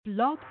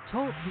Blog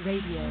Talk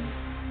Radio.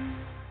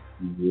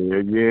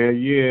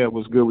 Yeah.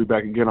 What's good? We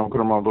back again on Put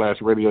 'em on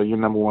Blast Radio, your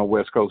number one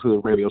West Coast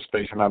hood radio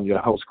station. I'm your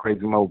host,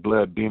 Crazy Mo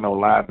Blood Dino,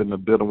 live in the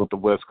building with the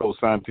West Coast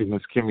scientist,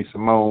 Miss Kimmy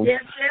Simone.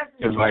 Yes.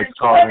 His life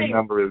calling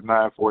number is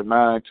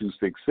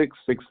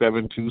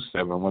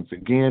 949-266-6727. Once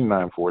again,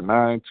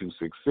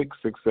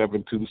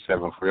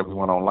 949-266-6727. For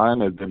everyone online,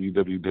 that's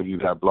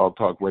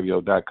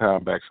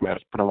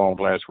www.blogtalkradio.com/Put 'em on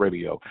Blast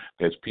Radio.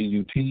 That's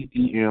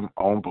PUTEM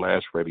on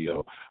Blast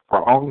Radio.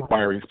 For all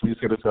inquiries, please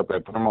hit us up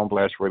at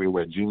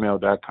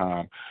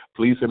putomonblastradio@gmail.com.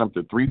 Please send up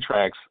to 3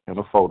 tracks and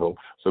a photo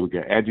so we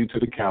can add you to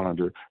the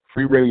calendar.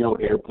 Free radio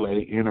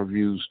airplay,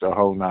 interviews, the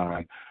whole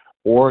 9.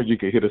 Or you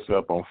can hit us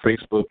up on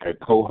Facebook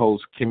at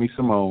co-host Kimmy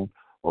Simone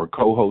or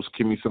co-host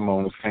Kimmy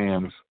Simone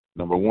fans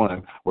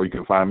 #1. Or you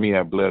can find me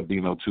at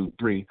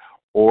BloodDino23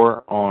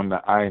 or on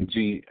the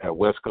ING at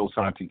West Coast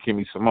Auntie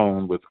Kimmy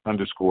Simone with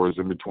underscores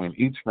in between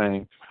each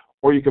name.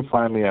 Or you can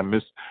find me at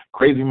Miss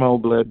Crazy Mo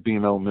Blood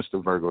Dino,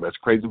 Mr. Virgo. That's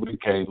crazy with a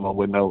K, Mo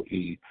with no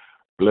E.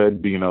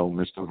 Blood Dino,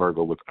 Mr.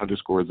 Virgo, with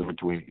underscores in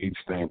between each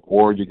name.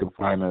 Or you can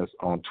find us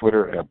on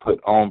Twitter at Put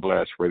On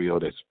Blast Radio.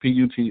 That's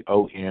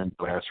PUTON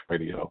Blast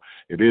Radio.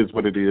 It is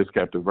what it is.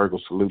 Captain Virgo,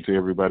 salute to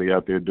everybody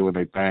out there doing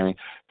their thing.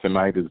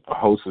 Tonight is the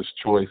hostess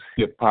choice,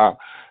 hip-hop.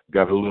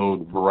 Got a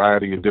little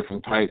variety of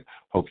different types.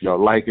 Hope y'all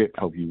like it.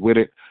 Hope you with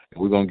it.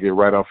 And we're going to get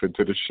right off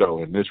into the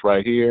show. And this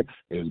right here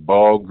is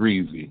Ball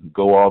Greasy.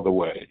 Go all the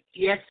way.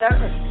 Yes,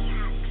 sir.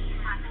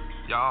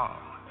 Y'all.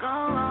 Go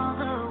all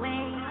the way.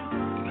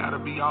 You gotta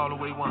be all the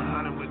way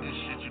 100 with this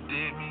shit, you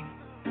dig me?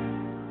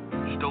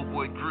 It's Dope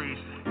Boy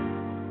Greasy.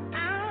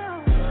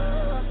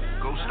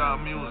 Go stop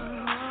music.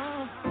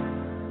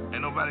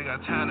 Ain't nobody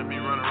got time to be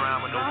running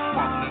around with no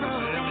fuck niggas,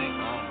 you hear me?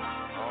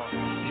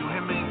 You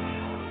hear me?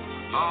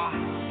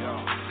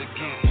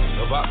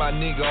 Again. About my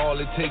nigga, all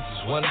it takes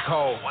is one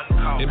call.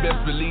 And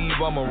best believe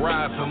I'ma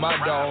ride for my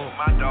dog.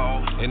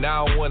 And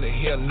I don't wanna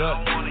hear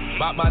nothing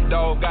about my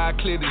dog. I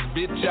clear this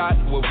bitch out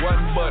with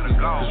one button.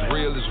 Cause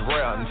real is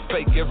rare and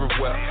fake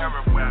everywhere.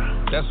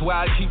 That's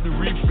why I keep the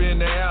reefer in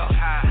the air.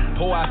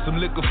 Pour out some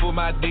liquor for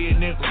my dead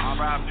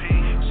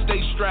niggas.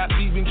 Stay strapped,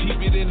 even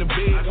keep it in the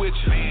bed with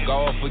you.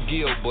 God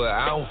forgive, but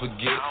I don't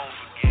forget.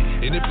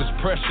 And if it's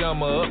pressure,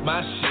 I'ma up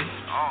my shit.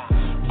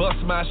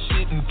 Bust my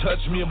shit and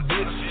touch me a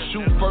bitch.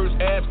 Shoot first,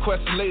 ask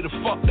question later,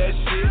 fuck that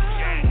shit.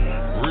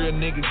 Real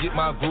nigga, get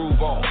my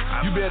groove on.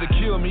 You better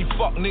kill me,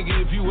 fuck nigga,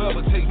 if you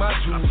ever take my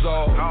jewels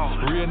off.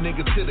 Real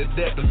nigga to the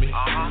death of me.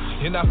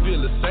 And I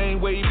feel the same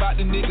way about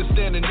the nigga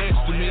standing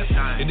next to me.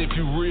 And if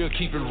you real,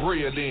 keep it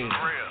real then.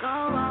 Go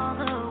all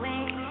the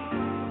way.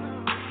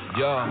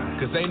 Yeah,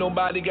 cause ain't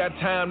nobody got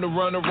time to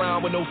run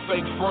around with no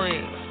fake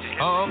friends.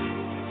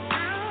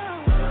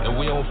 And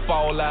we don't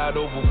fall out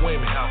over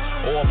women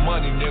or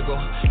money, nigga.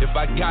 If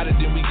I got it,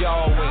 then we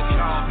all win.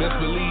 Best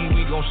believe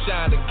we gon'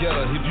 shine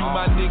together. If you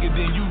my nigga,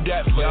 then you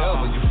that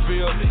forever. You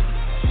feel me?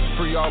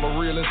 Free all the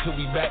real until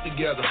we back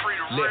together.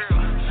 Let's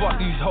fuck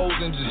these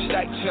hoes and just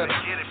stack cheddar.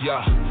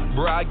 Yeah,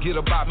 bro, I get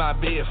about my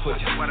bed for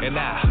you. And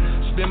I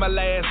spend my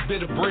last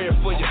bit of bread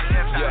for you.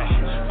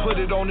 Yeah, put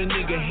it on a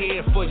nigga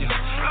head for you.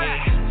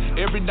 And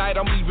every night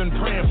I'm even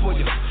praying for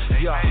you.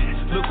 Yeah,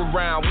 look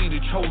around, we the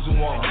chosen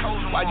one.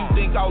 Why you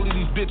think all of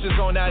these bitches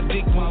on our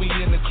dick when we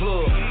in the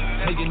club?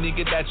 Tell your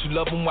nigga that you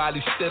love him while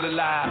he's still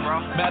alive.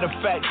 Matter of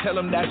fact, tell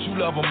him that you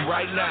love him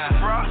right now.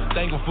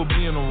 Thank him for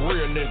being a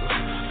real nigga.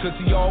 Cause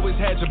he always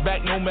had your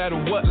back no matter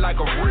what, like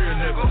a real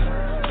nigga.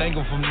 Thank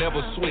him for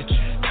never switching.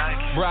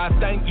 Bro, I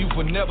thank you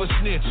for never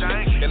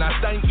snitching. And I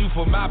thank you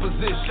for my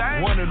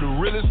position. One of the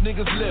realest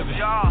niggas living.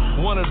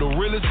 One of the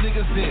realest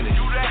niggas in it.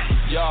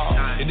 Y'all,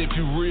 and if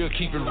you real,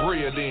 keep it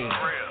real then.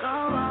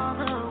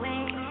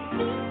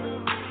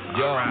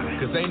 Yeah,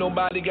 cause ain't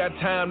nobody got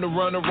time to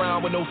run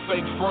around with no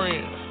fake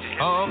friends.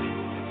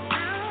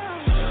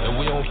 And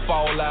we don't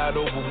fall out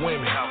over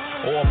women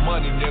or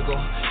money, nigga.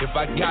 If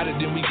I got it,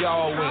 then we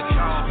all win.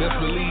 Best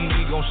believe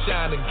we gon'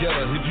 shine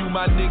together. If you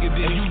my nigga,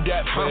 then you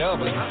that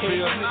forever. You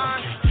feel me?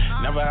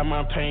 Never had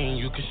my pain,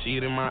 you can see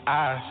it in my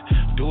eyes.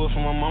 Do it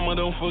for my mama,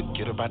 don't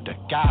forget about the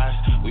guys.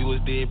 We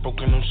was dead,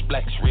 broken them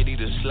splacks, ready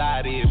to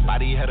slide.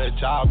 Everybody had a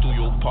job, do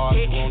your part,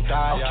 you gon'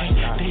 die. Okay,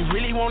 they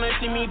really wanna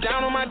see me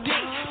down on my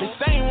dick. The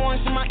same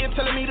ones in my ear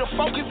telling me to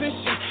focus and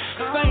shit.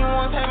 The same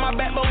ones had my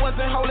back but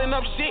wasn't holding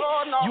up shit.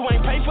 You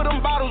ain't pay for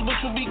them bottles, but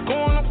you be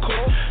going to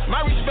cook.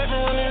 My respect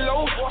been running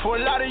low for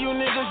a lot of you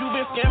niggas. You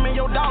been scamming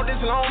your dog this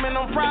long, and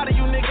I'm proud of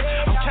you niggas.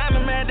 I'm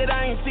kinda mad that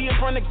I ain't see it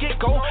from the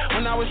get-go.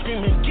 When I was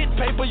screaming, get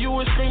paper, you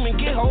was screaming,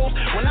 get hoes.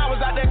 When I was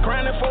out there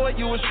grinding for it,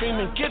 you was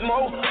screaming, get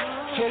more.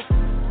 Yeah.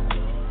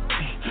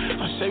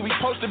 I say we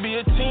supposed to be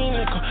a team,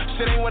 nigga.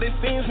 Shit ain't what it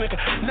seems, nigga.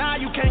 Nah,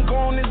 you can't go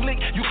on this lick,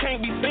 you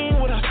can't be seen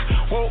with us.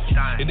 Whoa.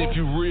 And if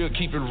you real,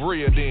 keep it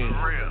real then.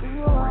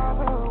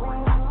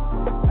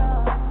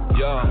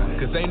 Yeah,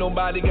 cause ain't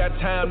nobody got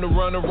time to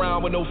run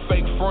around with no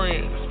fake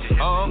friends.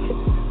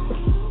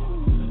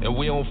 And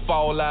we don't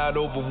fall out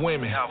over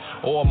women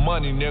or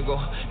money, nigga.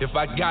 If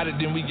I got it,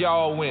 then we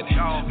all win.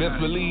 Best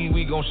believe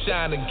we gon'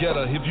 shine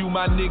together. If you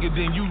my nigga,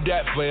 then you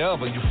that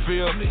forever. You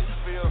feel me?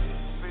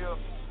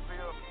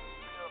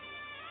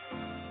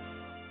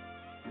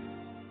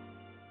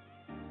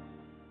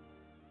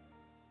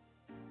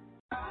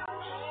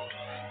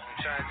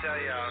 trying to tell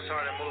y'all, it's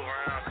hard to move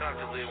around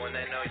comfortably when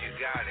they know you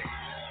got it.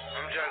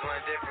 I'm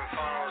juggling different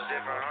phones,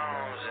 different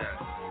homes, and,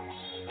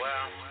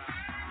 well,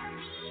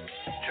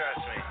 trust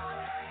me,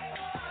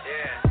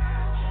 yeah.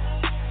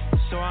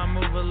 So I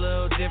move a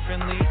little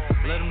differently,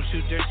 let them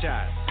shoot their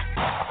shots.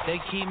 They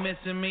keep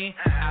missing me,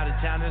 out of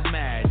towners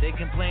mad. They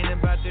complain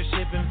about their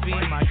shipping fee,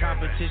 my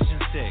competition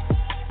sick.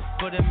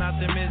 Put them out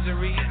their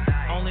misery,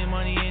 only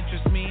money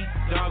interests me.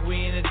 Dog,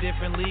 we in a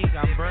different league,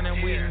 I'm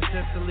burning weed in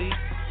Sicily.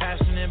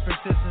 Passion and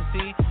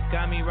persistency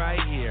got me right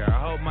here. I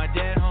hope my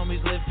dead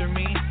homies live through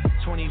me.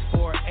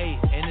 24/8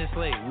 and it's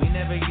late, we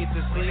never get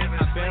to sleep.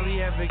 I barely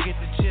ever get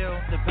to chill.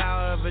 The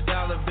power of a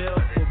dollar bill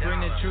will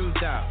bring the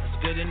truth out. It's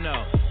good to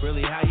know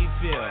really how you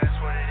feel. That's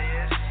what it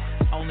is.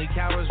 Only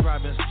cowards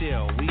robbing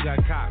still. We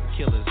got cop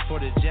killers for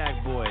the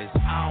jack boys.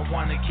 I don't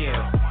wanna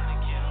kill.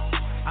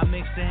 I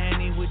mix the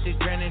Henny with the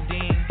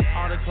grenadine.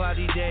 All the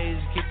cloudy days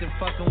get to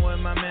fucking with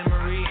my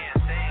memory.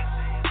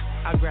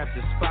 I grabbed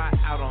the spot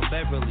out on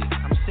Beverly.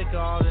 I'm sick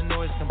of all the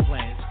noise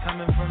complaints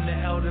coming from the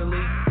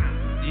elderly.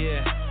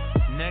 Yeah,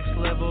 next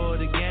level of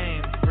the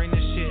game. Bring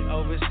the shit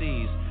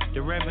overseas.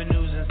 The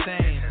revenue's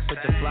insane, but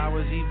the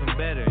flowers even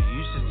better.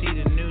 You should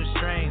see the new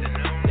strains.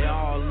 They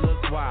all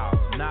look wild,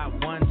 not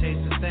one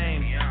tastes the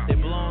same. They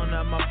blowing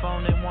up my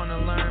phone, they wanna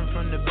learn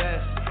from the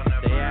best.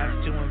 They ask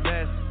to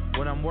invest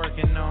what I'm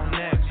working on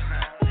next,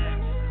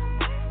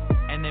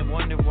 and they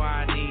wonder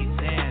why I need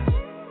hands.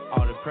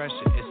 All the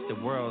pressure, it's the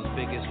world's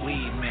biggest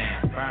weed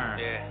man. Burn.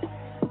 Yeah,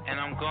 and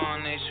I'm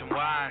going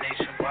nationwide,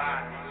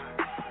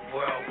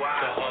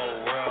 worldwide. The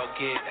whole world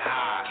get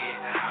high.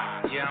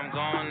 Yeah, I'm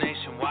going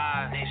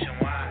nationwide, Yeah,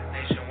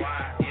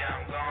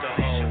 I'm going The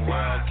whole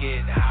world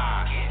get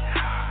high.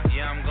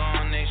 Yeah, I'm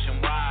going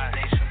nationwide,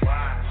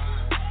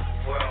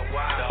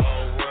 worldwide. The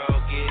whole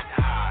world get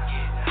high.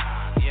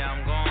 Yeah,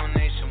 I'm going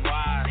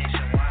nationwide,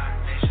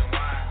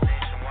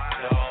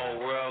 The whole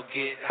world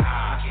get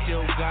high. I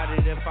still got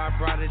it. If I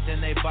brought it,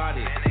 then they bought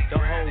it. The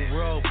whole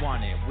world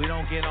want it. We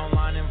don't get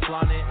online and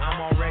flaunt it.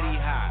 I'm already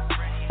hot.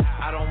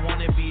 I don't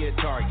wanna be a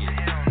target.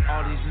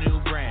 All these new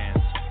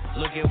brands.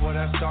 Look at what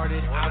I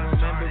started. I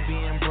remember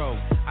being broke.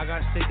 I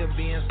got sick of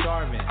being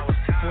starving.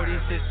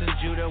 46 in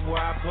Judah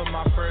where I put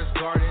my first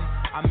garden.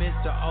 I miss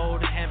the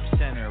old hemp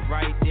center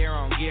right there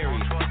on Gary.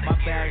 My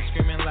bag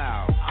screaming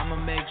loud. I'ma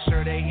make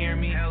sure they hear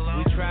me.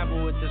 We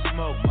travel with the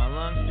smoke. My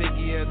lungs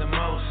pickier the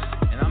most.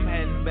 And I'm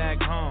heading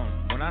back home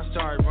when I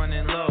start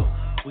running low.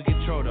 We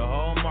control the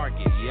whole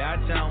market. Yeah,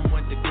 I tell them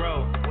when to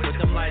grow. But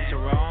them lights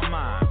are all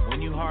mine.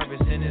 When you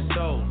harvest and it's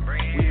sold,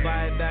 we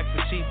buy it back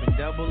for cheap and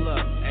double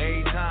up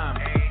every time.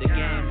 The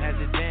game has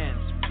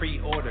advanced,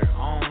 pre-order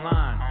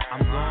online.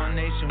 I'm going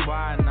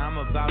nationwide and I'm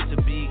about to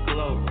be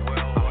global.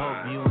 I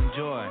hope you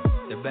enjoy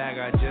the bag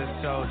I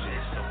just told you.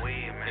 It's the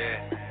weed, man.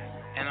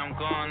 Yeah. And I'm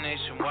going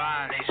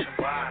nationwide,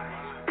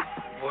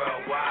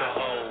 worldwide. The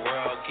whole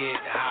world get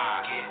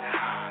high.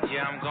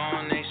 Yeah, I'm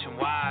going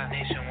nationwide,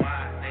 Yeah,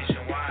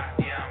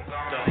 I'm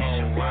going The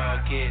whole world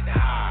get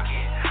high.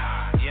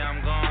 Yeah, I'm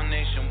going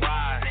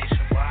nationwide,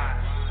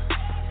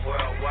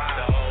 worldwide.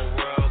 The whole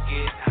world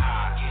get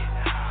high.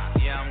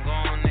 Yeah, I'm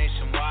going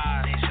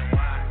nationwide,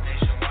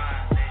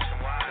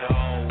 The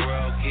whole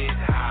world get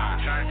high. I'm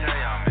trying to tell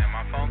y'all, man,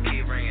 my phone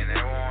keep ringing. They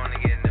want to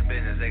get in the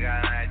business. They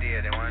got an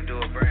idea. They want to do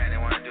a brand. They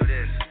want to do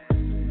this.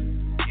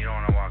 You don't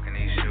want to walk in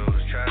these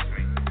shoes. Trust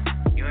me.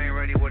 You ain't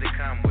ready what it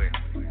come with.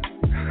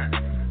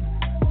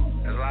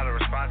 There's a lot of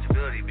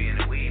responsibility being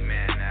a weed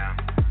man now.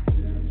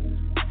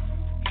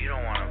 You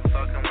don't want to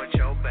fucking with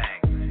your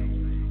bank.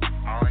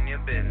 All in your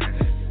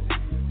business.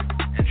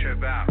 And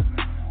trip out.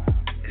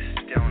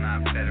 It's still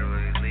not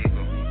federally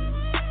legal.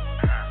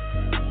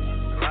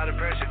 A lot of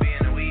pressure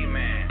being a weed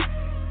man.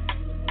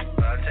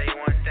 But I'll tell you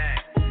one thing.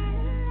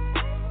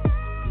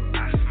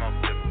 I smoke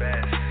the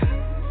best.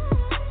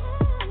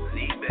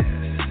 The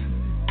best.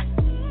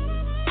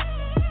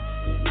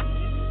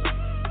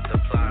 The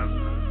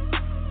Plaza.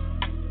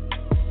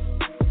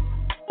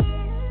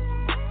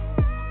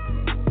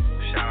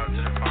 Shout out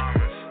to the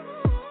farmers.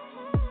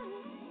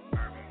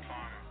 Urban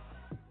farmer.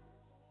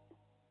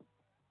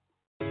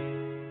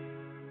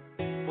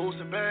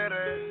 Boosted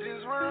badass,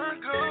 this where I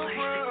come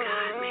from.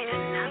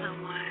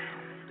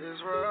 This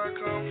where I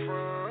come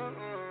from.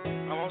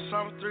 I'm on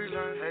Summer 3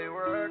 line, hey,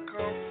 where I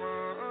come from.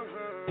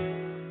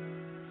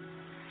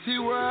 See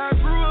where I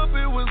grew up,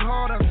 it was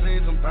hard. I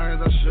seen some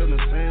things I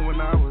shouldn't have seen when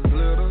I was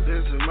little.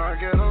 This is my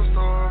ghetto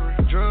story.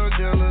 Drug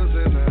dealers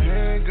and the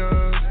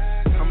handguns.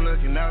 I'm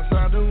looking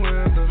outside the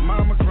window.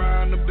 Mama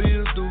crying, the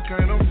bills due,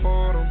 can't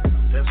afford them.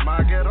 That's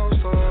my ghetto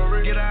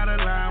story. Get out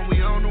of line,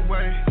 we on the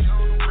way.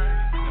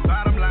 The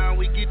bottom line,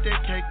 we get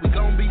that cake, we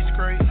gon' be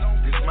straight.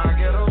 This my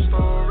ghetto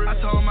story. I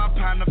told my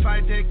partner,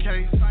 fight that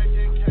case.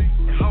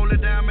 And hold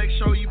it down, make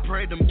sure you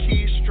pray them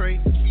kids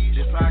straight.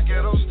 This my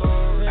ghetto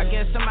story. I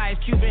guess somebody's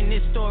cubing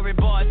this story,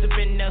 boys up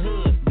in the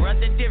hood.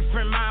 Brother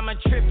different, mama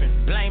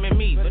tripping, blaming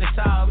me, but it's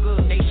all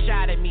good. They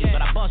shot at me,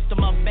 but I bust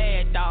them up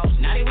bad, dogs.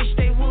 Now they wish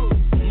they would.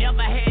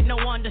 Never had no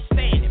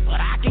understanding, but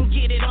I can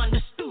get it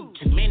understood.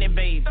 Too many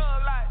babies,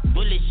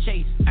 bullets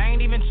chase. I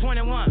ain't even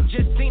 21,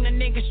 just seen a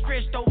nigga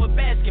stretched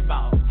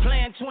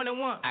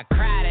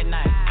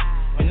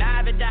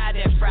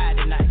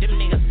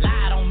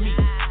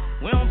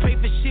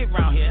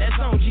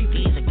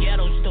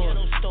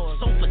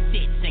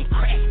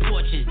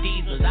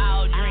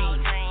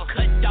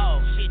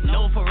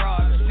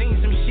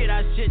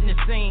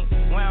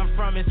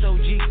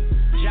SOG,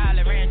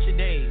 Jolly Rancher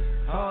days,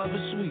 hard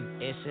but sweet,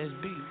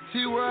 SSB.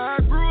 See where I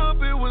grew up,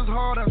 it was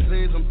hard. I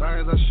seen some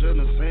things I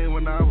shouldn't have seen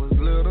when I was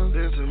little.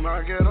 This is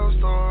my ghetto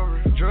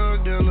story.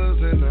 Drug dealers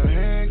and the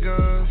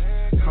handguns.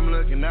 I'm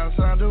looking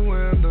outside the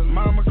window.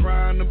 Mama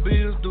crying, the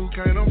bills due,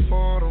 can't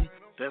afford them.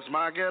 That's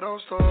my ghetto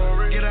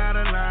story. Get out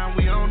of line,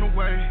 we on the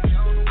way.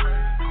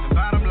 The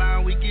bottom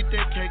line, we get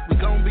that cake, we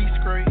gon' be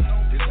straight.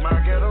 This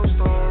my ghetto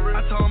story.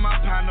 I told my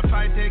partner,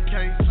 fight that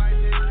case.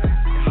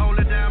 And hold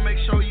it down, make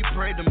sure you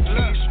pray them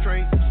kids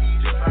straight.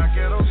 This my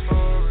ghetto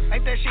story.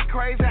 Ain't that shit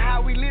crazy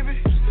how we living?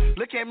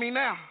 Look at me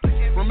now.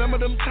 Remember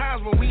them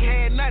times when we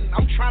had nothing?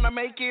 I'm trying to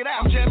make it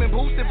out. I'm jamming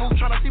boosted boots,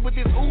 trying to see what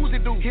this Uzi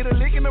do. Hit a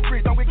lick in the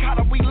bridge, don't get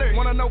caught up, we learn.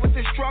 Wanna know what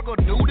this struggle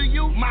do to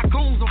you? My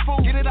goons a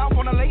fool. Get it off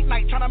on a late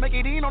night, trying to make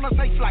it in on a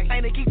safe flight.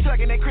 Ain't they keep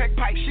tugging that crack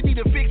pipe. She need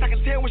a fix, I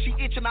can tell when she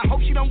itching. I hope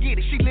she don't get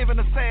it. She living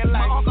a sad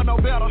life. My uncle know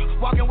better,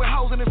 walking with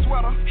hoes in his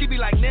sweater. He be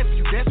like,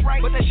 nephew, that's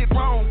right, but that shit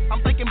wrong. I'm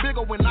thinking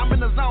bigger when I'm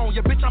in the zone.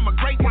 Yeah, bitch, I'm a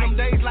great one. Them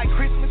days like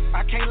Christmas,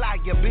 I can't lie,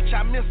 yeah, bitch,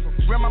 I miss them.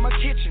 Grandmama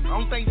kitchen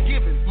on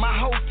Thanksgiving. My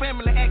whole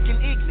family acting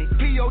ignorant.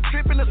 P.O.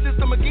 tripping the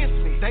system against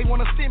me. They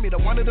wanna send me to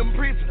one of them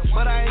prisons,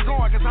 but I ain't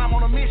going cause I'm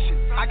on a mission.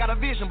 I got a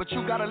vision, but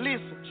you gotta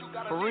listen.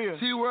 For real.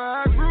 See where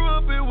I grew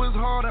up, it was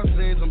hard. I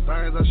seen some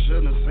things I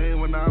shouldn't have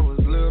seen when I was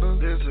little.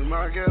 This is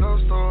my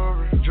ghetto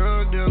story.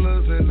 Drug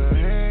dealers and the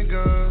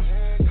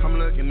handguns. I'm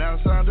looking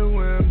outside the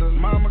window.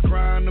 Mama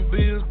crying, the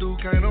bills due,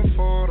 can't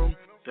afford them.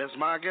 That's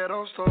my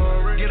ghetto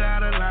story. Get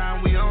out of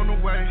line, we on the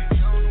way.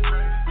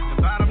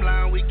 The bottom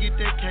line, we get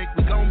that cake,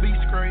 we gon' be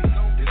straight.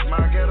 This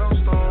my ghetto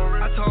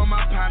story. I told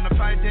my partner,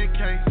 fight that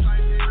case.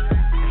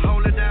 And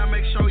hold it down,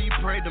 make sure you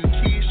pray them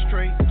kids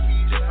straight.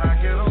 This my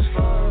ghetto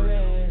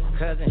story.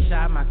 Cousin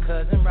shot my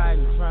cousin right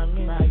in front of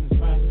me.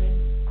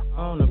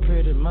 On a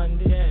pretty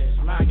Monday,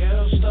 it's my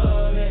ghetto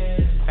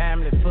story.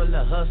 Family full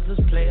of hustlers,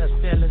 players,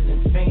 fellas,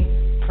 and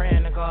fiends.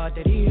 Praying to God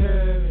that he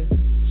heard it.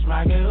 It's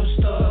my ghetto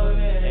story.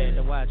 Had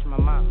to watch my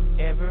mom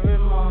every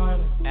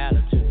morning.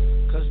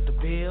 Attitude, cause the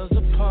bills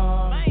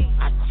upon me.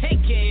 I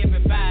take care of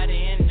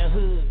everybody in the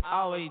hood.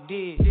 Always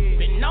did.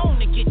 Been known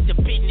to get the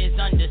business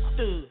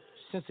understood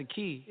since a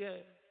kid. Yeah.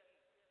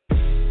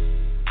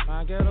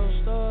 My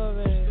ghetto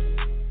story.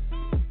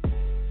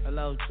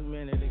 Allow too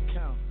many to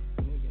count.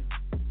 Nigga.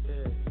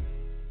 Yeah.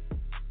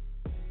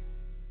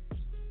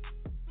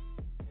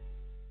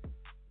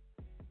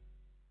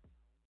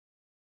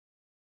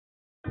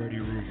 Freddie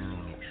Ruger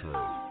on the track.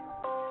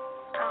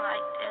 I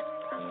like this.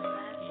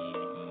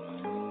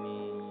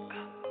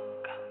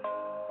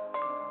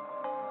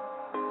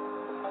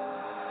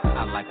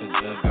 I like a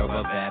good girl,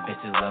 but bad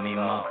bitches love me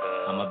more.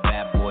 I'm a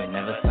bad boy,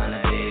 never signed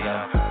a deal.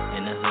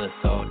 In the hood,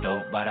 so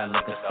dope, but I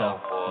look a so.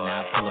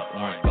 Now I pull up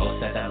orange,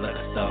 ghost at that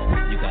liquor store.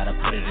 You gotta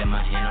put it in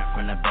my hand, I'm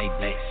from the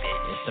baby.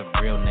 It's a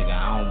real nigga,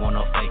 I don't want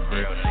no fake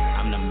bitch.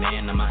 I'm the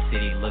man of my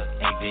city, look,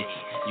 hey bitch.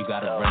 You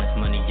gotta run this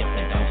money up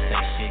and don't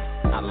say shit.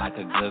 I like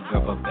a good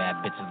girl, but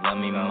bad bitches love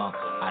me more.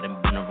 I done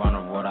been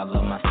around the world, I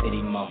love my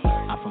city more.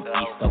 I'm from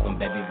East Oakland,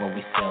 baby, where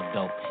we sell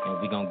dope.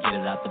 And we gon' get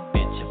it out the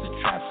bitch if the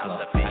trap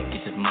slow. I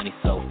get this money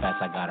so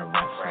fast, I gotta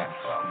rap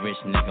slow. Rich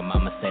nigga,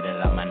 mama say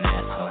that I'm an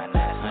asshole.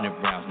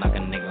 100 rounds, knock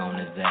a nigga on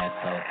his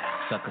asshole.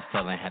 Sucker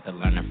selling, had to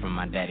learn it from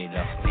my daddy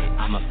though.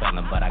 I'm a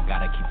felon, but I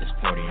gotta keep this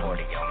 40 on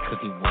it.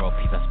 Cookie World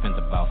Peace, I spent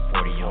about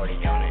 40 on it.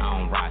 I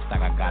don't ride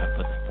stock, I gotta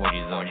put the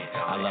 40s on it.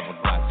 I love a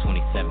Glock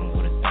 27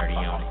 with a 30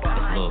 on it.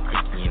 It's Lil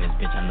Creaky in this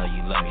bitch, I know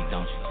you love me,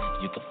 don't you?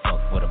 You can fuck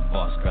with a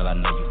boss, girl, I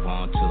know you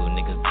want to.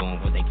 Niggas doing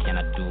what they can,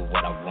 I do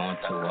what I want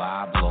to.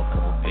 I blow a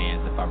couple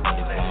bands if I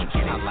really want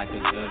to. I like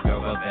a good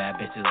girl, but bad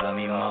bitches love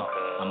me more.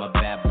 I'm a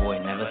bad boy,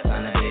 never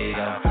signed a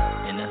deal.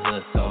 In the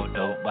hood, so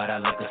dope, but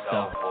I look a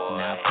so.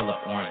 Now I pull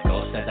up orange,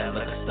 ghost at that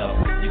liquor store.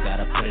 You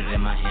gotta put it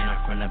in my hand,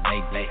 I'm from the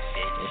baby.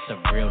 It's a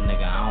real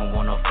nigga, I don't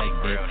want no fake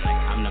bitch.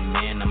 I'm the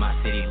man of my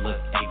city, look,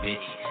 hey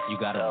bitch.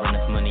 You gotta run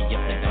this money up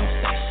and don't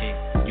say shit.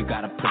 You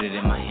gotta put it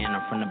in my hand,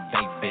 I'm from the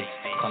baby.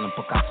 Call him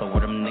Picasso,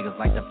 where them niggas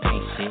like to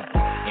paint shit.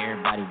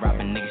 Everybody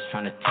robbing niggas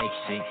tryna take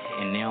shit.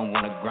 And they don't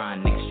wanna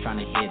grind, niggas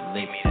tryna hit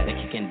licks. They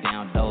kicking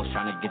down doors,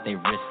 tryna get their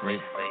wrist lit.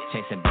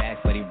 Chasing bags,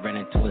 but he ran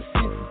into a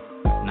senses.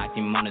 Knocked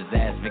him on his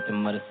ass,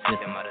 victim of the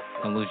system.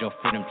 Gonna lose your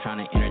freedom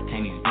tryna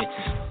entertain these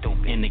bitches.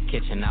 In the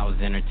kitchen, I was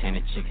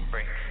entertaining chicken.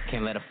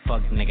 Can't let a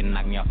fuck nigga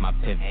knock me off my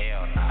pivot.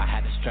 I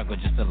had to struggle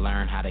just to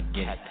learn how to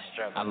get it.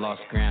 I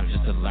lost grams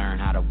just to learn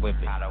how to whip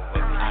it.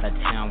 Out of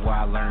town where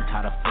I learned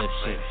how to flip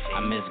shit. I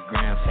miss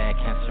grams, had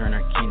cancer in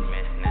her kidney.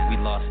 We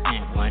lost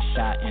Ant, one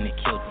shot and it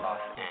killed me.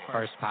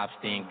 First pops,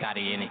 then got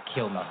it and it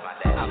killed me.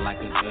 I like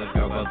a good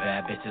girl, but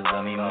bad bitches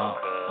love me more.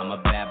 I'm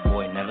a bad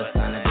boy, never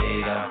signed a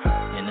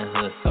deal. In the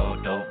hood, so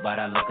dope, but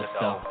I look a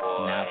so.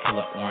 Now I pull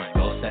up orange,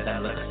 ghost at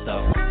that liquor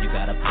store. You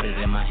gotta put it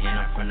in my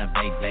hand, I'm from the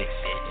baby.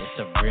 It's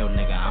a real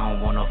nigga, I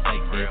don't want no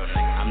fake bitch.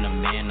 I'm the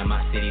man of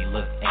my city,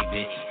 look, hey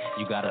bitch.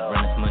 You gotta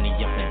run this money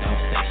up and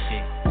don't say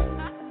shit.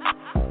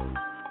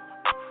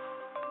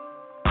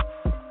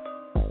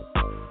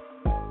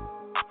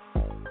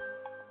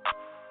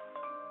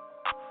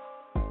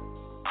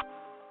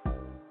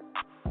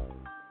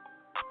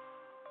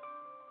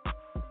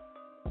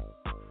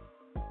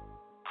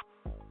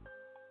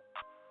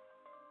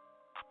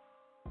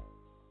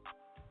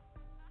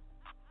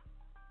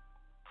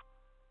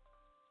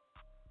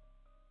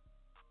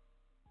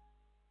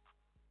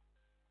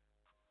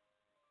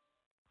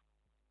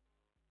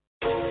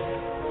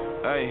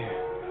 Hey.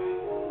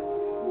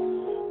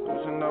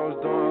 Losing those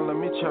doors, let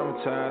me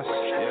traumatize.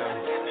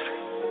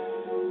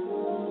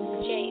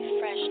 Yeah.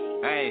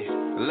 Hey,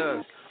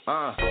 look.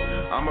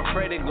 I'm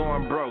afraid of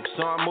going broke,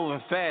 so I'm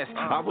moving fast.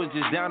 I was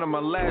just down to my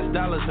last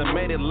dollars and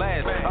made it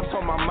last. I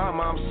told my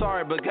mama I'm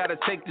sorry, but gotta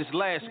take this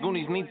last.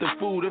 Goonies need the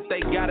food, if they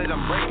got it,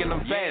 I'm breaking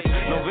them fast.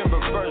 November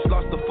 1st,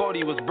 lost the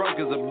 40, was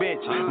broke as a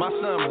bitch. My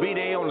son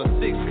B-Day on the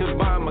 6th, could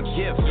buy him a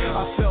gift.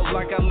 I felt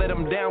like I let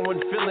him down when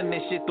feeling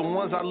this shit. The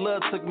ones I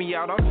love took me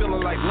out, I'm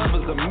feeling like love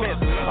is a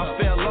myth. I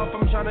fell off,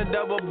 I'm trying to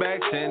double back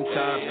 10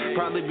 times.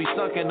 Probably be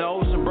sunk in the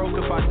ocean, broke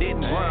if I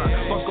didn't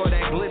grind. Fuck all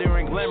that glitter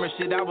and glamour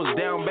shit, I was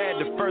down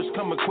bad. The first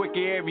coming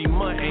quicker every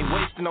month, ain't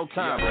wasting no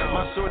time.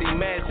 My shorty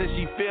mad says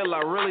she feel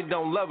I really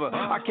don't love her.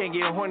 I can't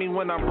get horny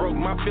when I'm broke,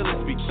 my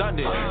feelings be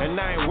thunder. And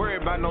I ain't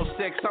worried about no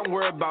sex, I'm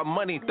worried about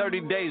money.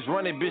 30 days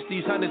running, bitch,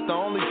 these hundreds the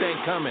only thing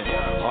coming.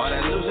 All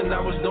that losing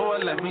I was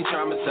doing left me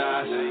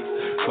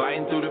traumatized.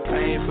 Fighting through the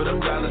pain for them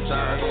dollar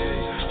signs.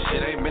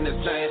 Shit ain't been the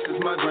same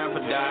since my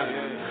grandpa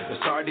died.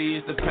 It's hard to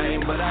ease the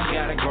pain, but I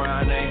gotta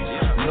grind,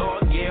 ain't.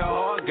 No, it get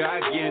hard,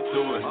 gotta get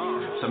through it.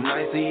 Some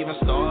nights I even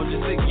starve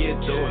just to get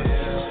through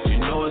it. You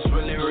know it's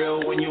really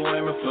real when you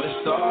aiming for the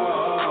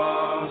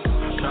stars.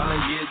 Trying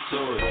to get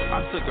to it. I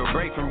took a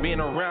break from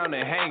being around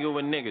and hanging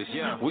with niggas.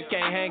 We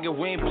can't hang if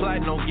we ain't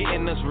plotting on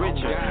getting us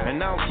richer.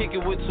 And I don't kick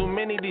it with too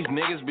many, these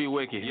niggas be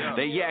wicked.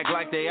 They act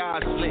like they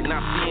eyes split,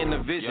 not seeing the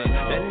vision.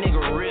 That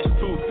nigga rich,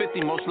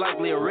 250, most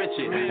likely a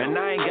Richard. And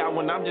I ain't got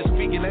one, I'm just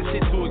speaking that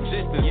shit to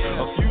existence.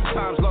 A few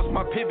times lost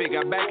my pivot,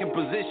 got back in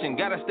position.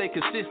 Gotta stay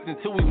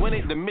consistent till we win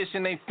it, the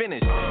mission ain't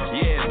finished.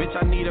 Yeah, bitch,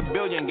 I need $1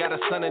 billion, got a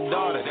son and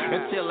daughter.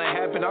 Until that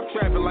happen, I'm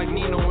trapping like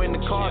Nino in the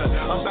Carter.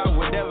 I'm about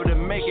whatever to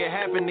make it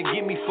happen to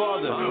get me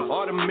farther.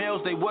 All the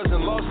meals, they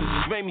wasn't losses,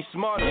 just made me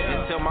smarter.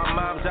 Until my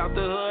mom's out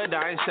the hood,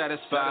 I ain't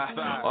satisfied.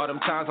 All them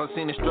times I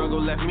seen the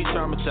struggle left me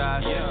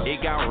traumatized.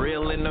 It got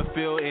real in the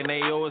field, and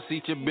they owe us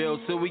each a bill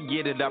till we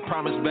get it. I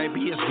promise,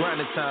 baby, it's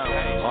grinding time.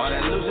 All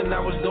that losing I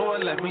was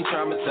doing left me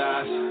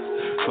traumatized.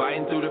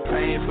 Fighting through the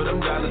pain for them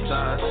dollar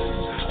signs.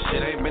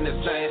 Shit ain't been the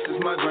same since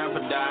my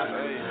grandpa died.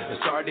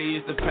 It's hard to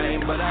ease the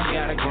pain, but I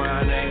gotta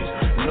grind,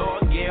 ain't. No,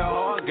 it get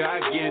hard,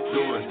 gotta get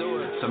through it.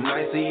 Some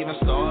nights I even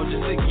starve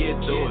just to get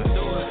through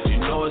it. You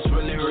know it's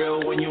really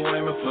real when you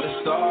aiming for the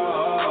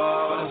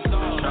stars.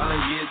 Trying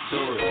to get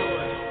to it.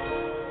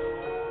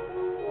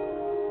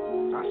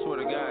 I swear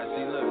to God,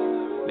 see,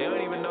 look, they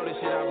don't even know the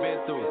shit I've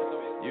been through.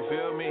 You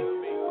feel me?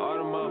 All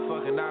the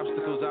motherfucking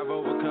obstacles I've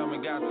overcome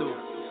and got through.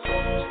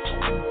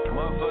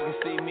 Motherfuckers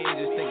see me and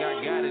just think I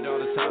got it all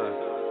the time.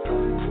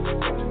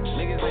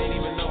 Niggas ain't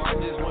even know I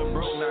just went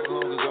broke not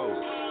long ago.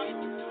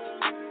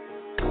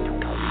 You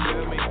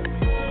feel me?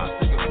 I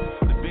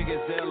took the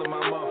biggest L of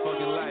my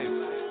motherfucking life.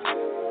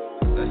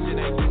 That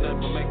shit ain't do nothing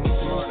but make me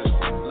smarter.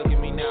 Look at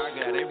me now, I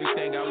got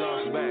everything I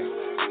lost back.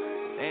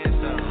 And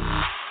some.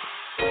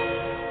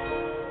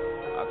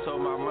 I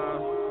told my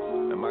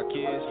mom and my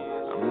kids,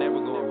 I'm never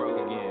going broke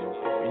again.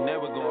 You're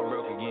never going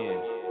broke again.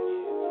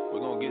 We're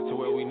gonna get to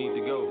where we need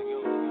to go.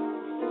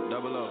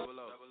 Double up.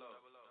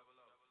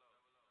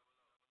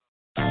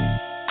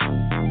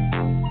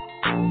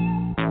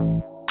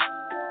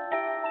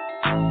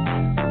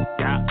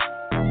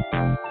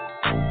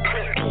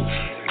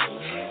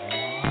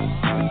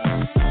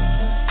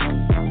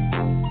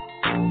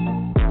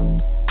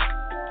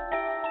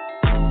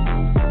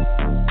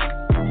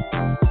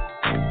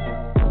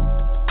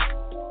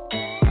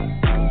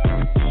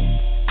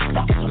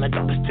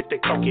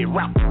 Get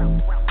route.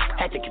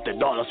 Had to get the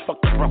dollars,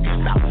 fuck the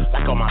brokers out.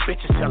 Like all my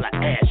bitches tell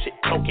her ass shit,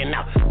 toking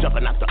out.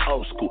 Jumping out the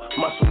old school,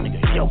 muscle nigga,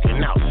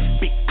 yoking out.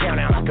 Beat down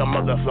like a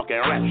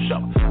motherfucking rap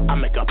show. I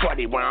make a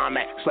party where I'm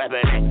at, slap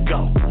it and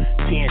go.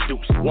 10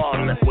 dupes,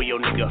 walnut where your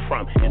nigga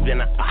from. And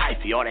then a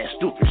hyphy, all that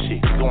stupid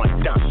shit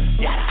going dumb.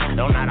 Yeah,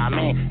 don't know what I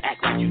mean?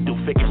 Act like you do,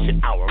 figure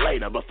shit hour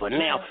later. But for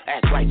now,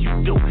 act like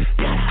you do.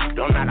 Yeah,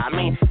 don't know what I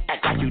mean?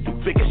 Act like you do,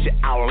 figure shit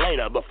hour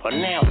later. But for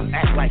now,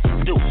 act like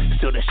you do.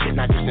 Still the shit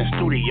not just in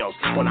studios.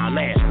 When I'm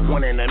ass,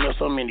 one in the middle,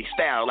 so many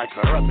styles like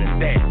her up and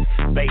down.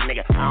 Baby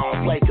nigga, I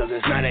don't play cause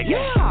it's not a game.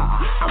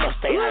 I'ma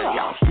stay out of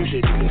y'all, you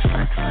should do this.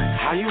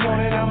 How you want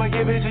it, I'ma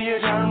give it to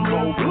you, turn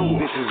blue.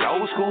 This is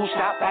old school,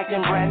 stop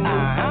acting brand new.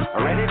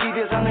 Ready to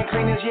get on the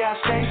cleaners, yeah,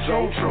 I stay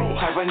so true.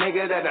 Type of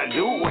nigga that'll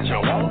do what you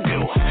won't do.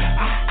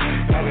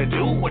 That'll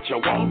do what you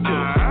won't do.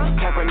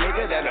 Type of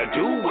nigga that'll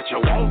do what you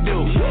won't do.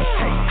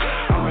 Hey,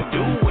 I'ma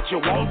do what you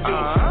won't do.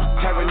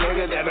 Type of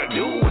nigga that'll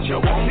do what you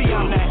won't do. See,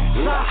 I'm that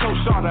psycho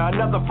starter,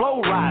 another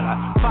flow rider.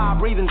 Fire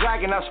breathing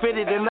dragon, I spit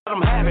it and let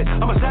them have it.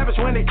 I'm a savage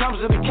when it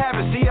comes to the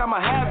cabin, see, I'm a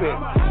habit.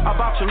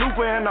 About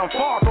Chalupa and I'm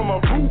far from a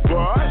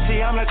pooper.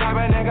 See, I'm the type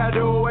of nigga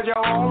do what you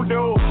won't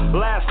do.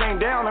 Last name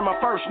down and my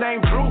first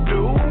name Drew,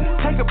 dude.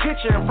 Take a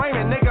picture and frame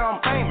it, nigga, I'm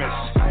famous.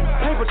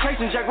 Paper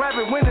chasing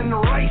Jackrabbit winning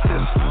the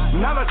races.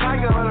 Not a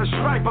tiger with a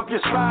stripe up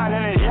your spine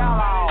and it's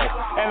yellow.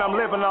 And I'm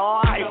living a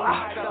life.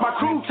 My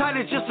crew tight,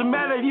 it's just a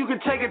matter if you can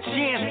take a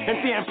chance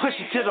and then push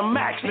it to the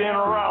max, then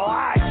run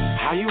life.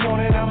 How you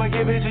want it, I'ma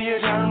give it to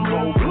you, turn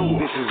blue.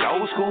 This is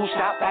old school,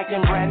 stop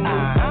acting brand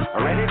new.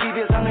 Ready to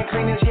be on the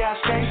cleanest, yeah,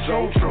 I stay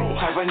true.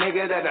 Type of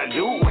nigga that'll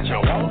do what you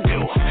won't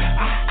do.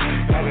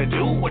 That'll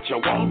do what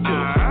you won't do.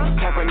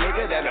 Type of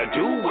nigga that'll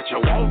do what you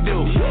won't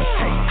do.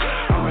 Hey,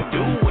 I'ma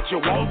do what you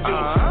won't do.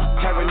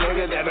 Type of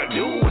nigga that'll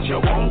do what you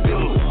won't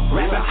do.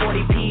 Rapping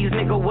 40 P's,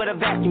 nigga, with a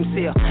vacuum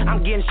seal.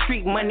 I'm getting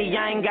street money,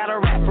 I ain't got a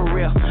rap for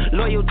real.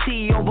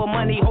 Loyalty over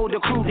money, hold the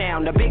crew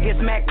down. The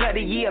biggest Mac of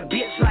the year,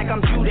 bitch, like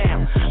I'm Drew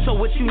down. So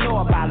what you know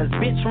about us,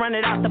 bitch, run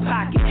it out the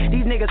pocket.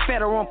 These niggas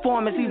federal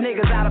informants, these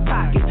niggas out of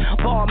pocket.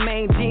 Ball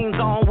main jeans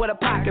on with a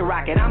pocket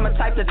rocket. I'm the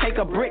type to take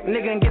a brick,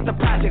 nigga, and get the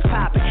projects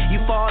poppin'. You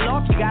fall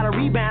off, you gotta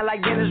rebound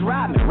like Dennis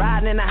Rodman.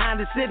 Riding in a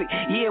Honda Civic,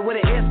 yeah, with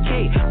a SK.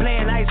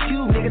 Playing Ice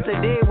Cube, nigga,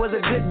 today was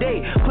a good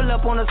day. Pull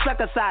up on the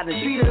sucker side and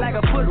treat it like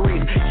a foot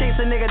race. Chase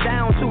a nigga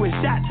down to his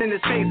shots in his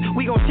face.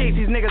 We gon' chase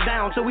these niggas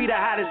down till we the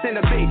hottest in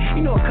the bay.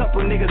 You know a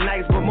couple niggas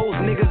nice, but most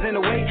niggas in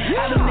the way.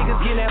 How them niggas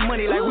get that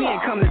money like we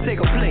ain't come to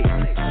take a play?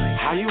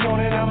 How you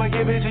want it, I'ma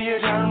give it to you,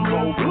 turn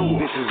blue.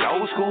 This is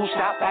old school,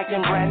 stop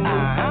acting brand new.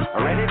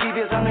 Ready to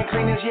be on the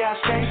cleanest, yeah,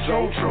 I stay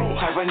true.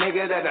 Type of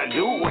nigga that'll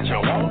do what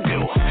you won't do.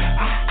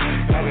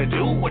 That'll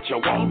do what you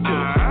won't do.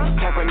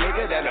 Type of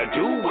nigga that'll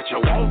do what you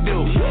won't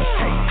do.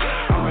 Hey,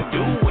 I'ma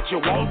do what you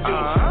won't do.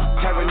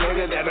 Type of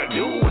nigga that'll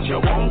do what you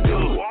won't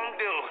do.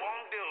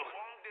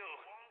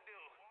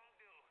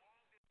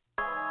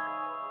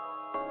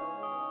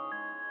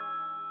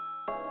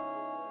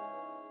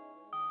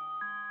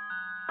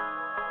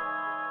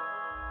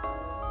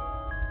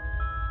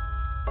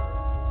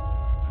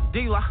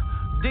 Dealer,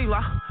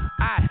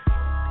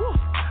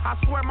 I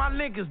swear my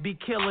niggas be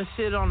killing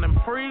shit on them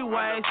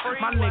freeways.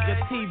 My nigga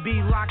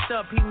TB locked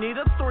up, he need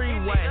a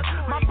three-way.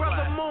 My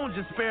brother Moon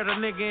just spared a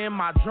nigga in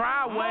my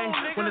driveway.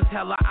 When it's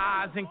hella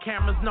eyes and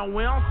cameras, no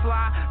we don't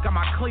slide. Got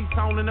my cleats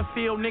on in the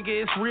field, nigga,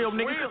 it's real,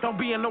 nigga. Don't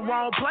be in the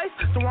wrong place,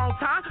 the wrong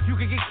time, you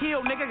could get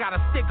killed, nigga. Got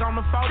a stick on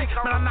the 40,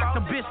 man, I knocked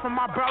the bitch from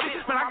my brody.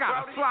 Man, I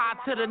got a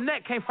slide to the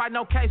neck, can't fight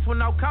no case with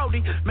no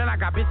Cody. Man, I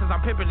got bitches, I'm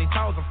pimping these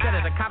toes. I'm scared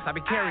of the cops, I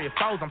be carrying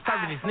foes. I'm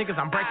serving these niggas,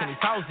 I'm breaking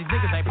these toes. These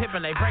niggas ain't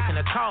pimping, they breaking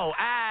the code.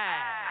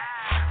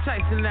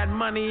 Chasing that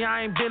money,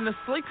 I ain't been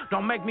asleep.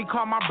 Don't make me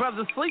call my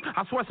brother sleep.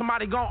 I swear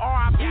somebody gon'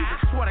 RIP.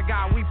 Swear to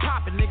God, we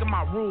poppin', nigga.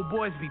 My rude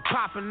boys be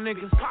poppin',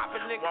 niggas.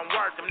 One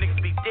word, them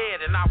niggas be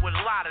dead, and I with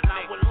a lot of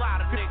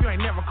niggas. You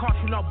ain't never caught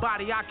you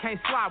nobody, I can't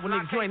slide with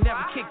niggas. You ain't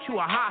never kicked you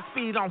a high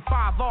speed on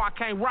 5-0, I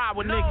can't ride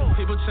with niggas.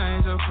 People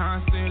change up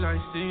constantly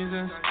like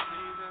seasons.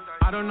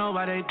 I don't know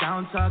why they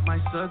down talk my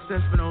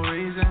success for no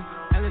reason.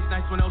 Endless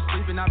nights when I'm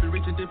sleeping, I be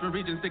reaching different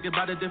regions, thinking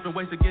about the different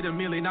ways to get a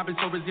million. I've been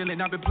so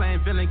resilient, I've been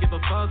playing villain, give a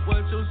fuck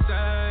what you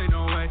say.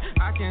 No way,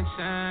 I can't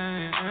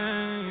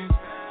change.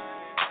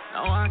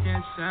 No, I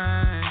can't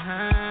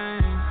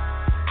change.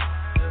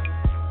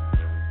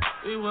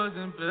 We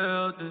wasn't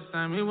built this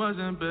time, we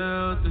wasn't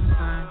built this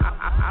time.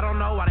 I don't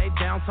know why they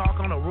down talk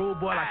on a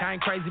rude boy like I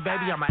ain't crazy,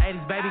 baby. I'm an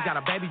 80s baby, got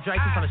a baby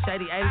Drake from the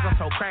shady 80s. I'm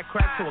so crack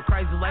to a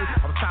crazy lady.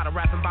 I was tired of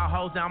rapping about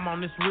hoes, now I'm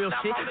on this real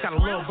shit. Got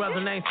a little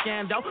brother named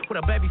Scando with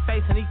a baby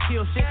face and he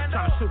kill shit.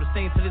 Trying to shoot a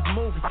scene to this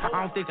movie. I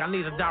don't think I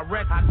need a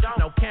director,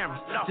 no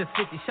cameras, just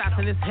 50 shots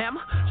in this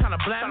hammer. Trying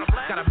to blame me,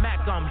 got a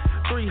Mac on me,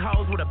 3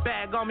 hoes with a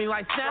bag on me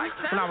like Santa.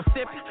 When I was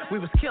sipping,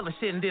 we was killing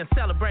shit and then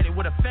celebrated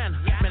with a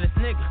Fanta. Man, this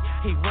nigga,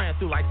 he ran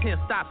through like 10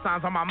 stop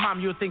signs on my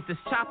mom. You would think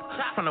this chopper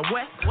from the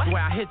west,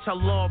 where I hit your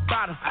little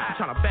bottom. I'm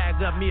trying to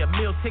bag up me a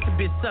meal ticket,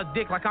 bitch, suck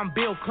dick like I'm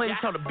Bill Clinton.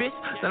 Told the bitch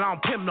that I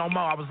don't pimp no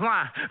more. I was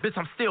lying, bitch,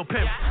 I'm still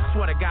pimping.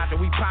 Swear to God that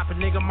we poppin',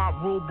 nigga. My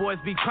rude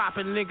boys be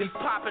poppin', niggas.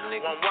 One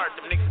word,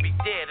 them niggas be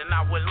dead, and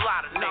I with a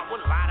lot of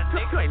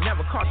niggas. You ain't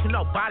never caught you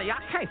nobody, I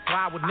can't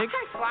slide with niggas.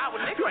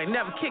 You ain't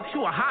never kicked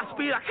you a high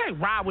speed, I can't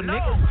ride with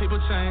niggas.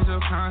 People change up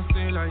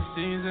constantly like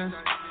seasons.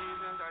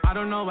 I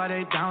don't know why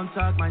they down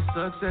talk my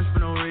success for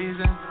no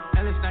reason.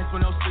 Endless nights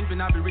when I'm sleeping,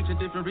 I be reaching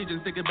different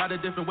regions, thinking about the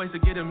different ways to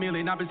get a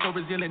million. I've been so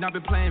resilient, I've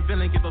been playing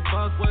villain, give a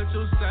fuck what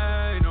you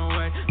say. No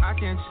way, I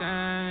can't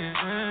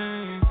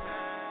change.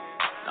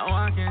 No,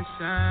 I can't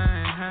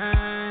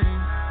change.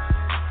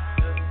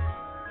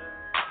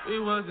 We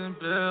wasn't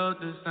built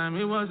this time,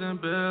 we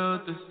wasn't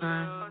built this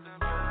time.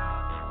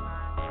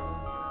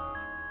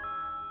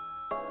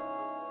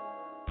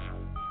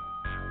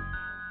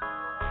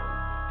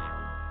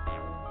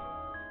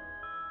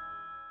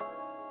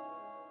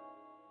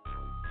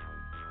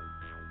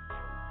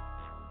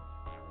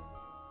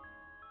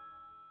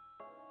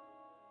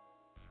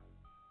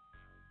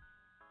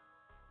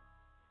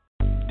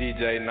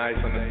 DJ Nice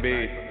on the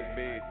beat.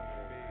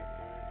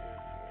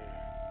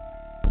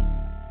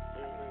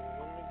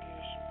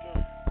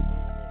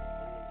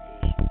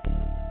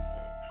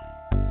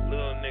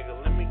 Little nigga,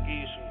 let me give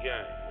you some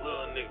game.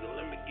 Little nigga,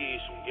 let me give you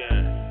some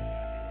game.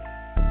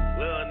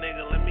 Little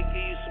nigga, let me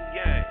give you some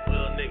game.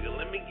 Little nigga,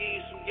 let me give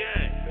you some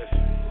game.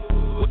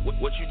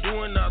 What you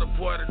doing not a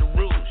part of the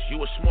rules.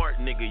 You a smart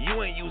nigga,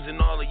 you ain't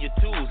using all of your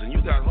tools. And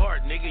you got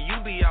heart, nigga,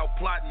 you be out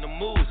plotting the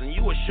moves. And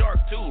you a shark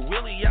too,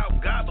 really out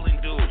gobbling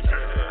dudes.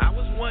 I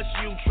was once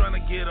you trying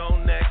to get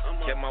on next.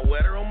 Kept my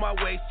wetter on my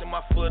waist and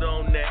my foot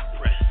on neck.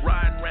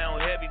 Riding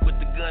around heavy with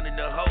the gun in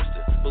the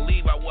holster.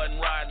 Believe I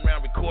wasn't riding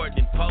around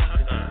recording and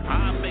posting.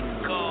 I make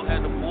a call,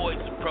 had the boys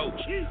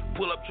approach.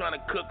 Pull up trying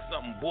to cook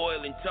something,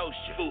 boil and toast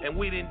you. And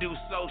we didn't do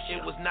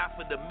social, it was not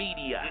for the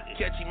media.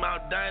 Catch him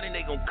out dining,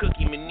 they gon' cook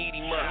him and eat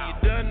him up.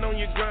 You done on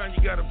your grind,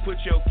 you gotta put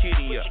your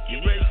kitty up. You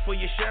ready for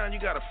your shine, you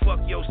gotta fuck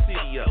your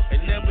city up.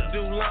 And never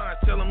do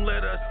lines, tell them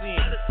let us in.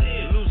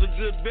 You lose a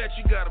good bet,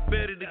 you gotta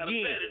bet it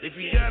again. If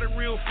you got a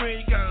real friend,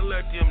 you gotta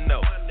let them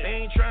know.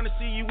 They ain't trying to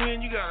see you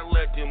win, you gotta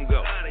let them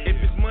go. If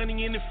it's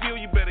money in the field,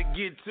 you better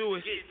get to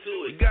it.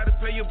 You gotta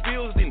pay your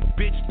bills, then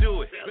bitch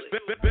do it.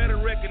 Better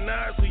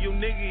recognize who your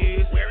nigga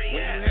is. When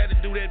you had to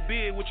do that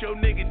bid, what your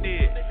nigga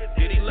did.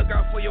 Did he look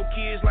out for your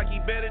kids like he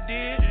better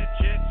did?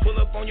 Pull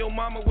up on your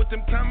mama with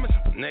them comments?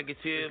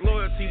 Negative.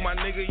 Loyalty, my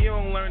nigga, you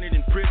don't learn it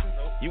in prison.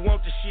 You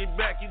want the shit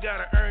back, you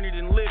gotta earn it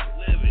and live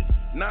it.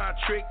 Nah,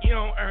 trick, you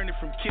don't earn it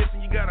from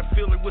kissing. You gotta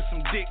fill it with some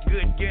dick,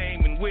 good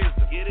game, and wisdom.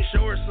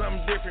 Show her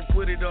something different,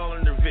 put it all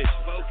in her vision.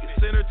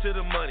 Send her to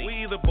the money,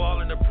 we either ball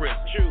in the prison.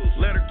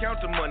 Let her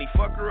count the money,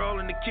 fuck her all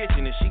in the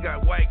kitchen. And she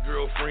got white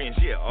girlfriends,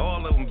 yeah,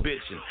 all of them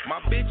bitching. My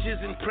bitch is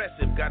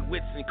impressive, got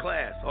wits and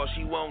class. All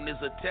she want is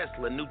a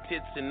Tesla, new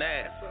tits and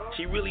ass.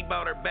 She really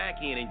bout her back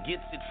in and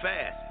gets it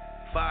fast.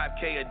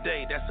 5K a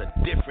day, that's a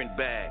different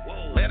bag.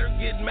 Let her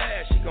get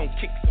mad, she gon'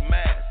 kick some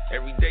ass.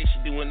 Every day she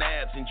doing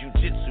abs in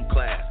jiu-jitsu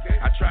class.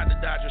 I tried to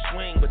dodge her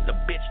swing, but the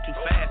bitch too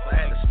fast. I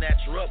had to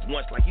snatch her up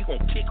once, like you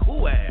gon' kick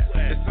who ass?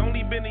 It's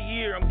only been a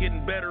year, I'm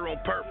getting better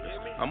on purpose.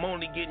 I'm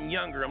only getting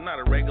younger, I'm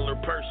not a regular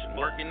person.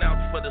 Working out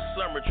for the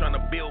summer, trying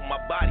to build my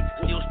body.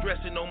 Still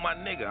stressing on my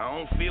nigga, I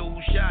don't feel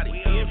who shot it.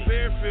 In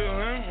Fairfield,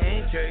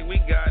 huh? Okay,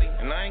 we got him.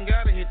 And I ain't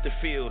gotta hit the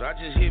field, I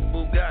just hit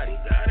Bugatti.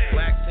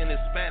 Blacks and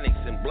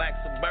Hispanics and black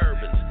suburbans.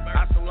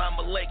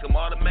 Assalamu alaikum,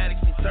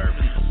 automatics and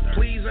turbans.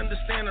 Please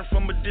understand I'm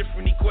from a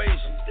different equation.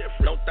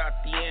 No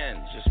Tatiana,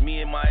 just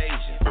me and my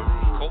Asian.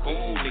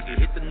 Cool, nigga,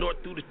 hit the north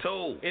through the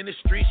toe. In the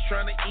streets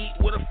trying to eat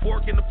with a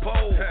fork in the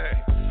pole. Hey,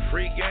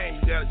 free game,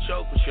 you gotta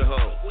choke with your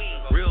hoe.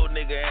 Real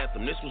nigga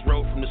anthem, this was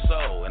wrote from the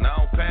soul. And I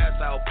don't pass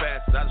out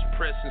passes, I just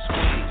press and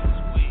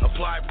squeeze.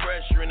 Apply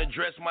pressure and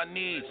address my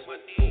needs.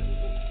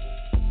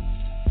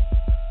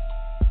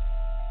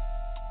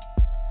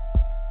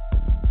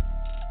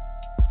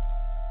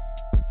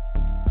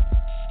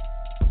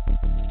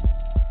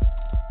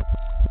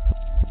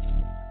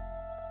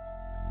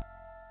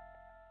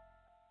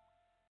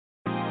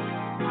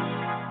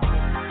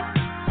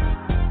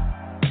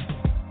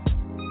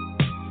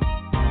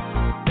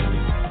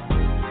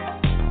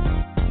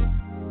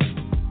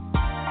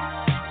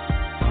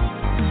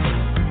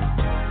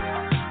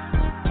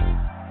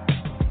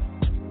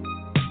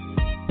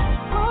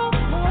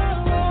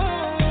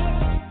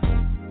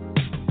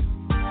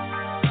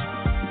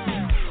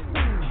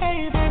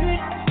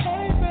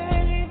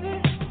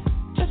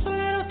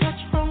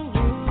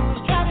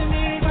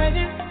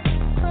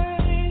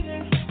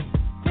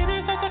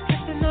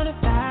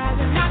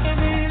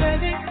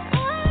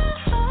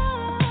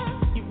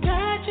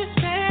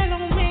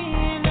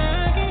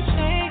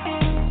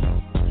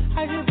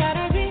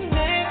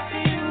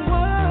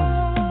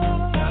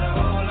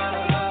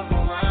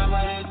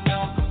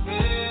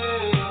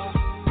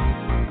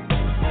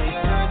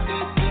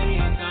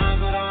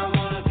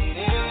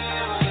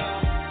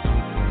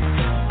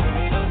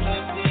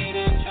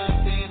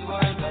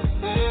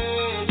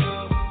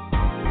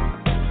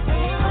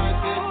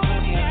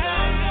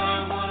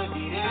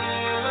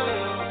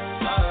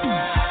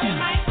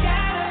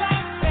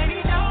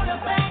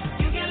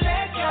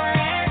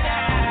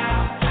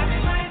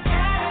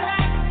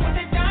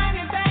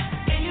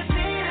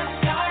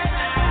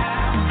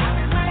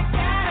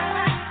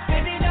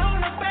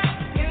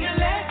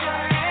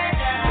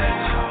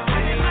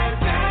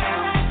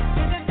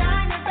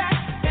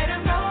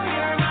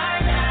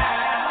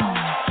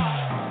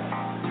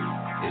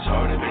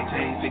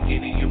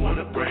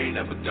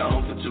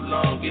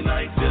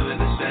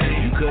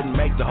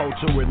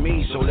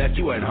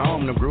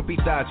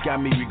 Got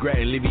me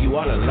regretting leaving you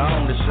all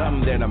alone. There's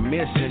something that I'm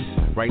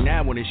missing right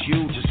now when it's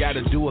you. Just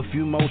gotta do a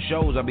few more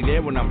shows. I'll be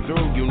there when I'm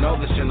through. You know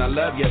this and I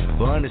love you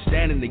for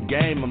understanding the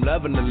game. I'm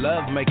loving the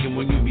love making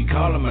when you be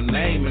calling my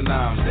name. And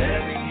I'm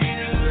standing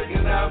here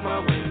looking out my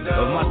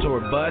window of my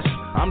tour bus.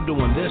 I'm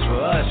doing this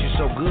for us. You're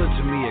so good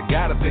to me. I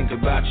gotta think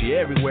about you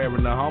everywhere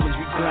when the homies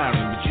be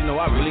clowning. But you know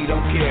I really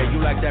don't care.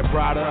 You like that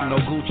Prada, no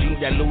Gucci,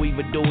 that Louis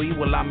Vuitton.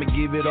 Well, I'ma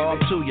give it all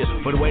to you.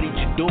 For the way that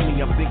you do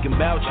me, I'm thinking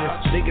about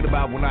you. Thinking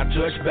about when I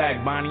touch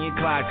back, Bonnie and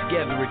Clyde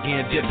together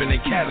again, dipping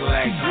in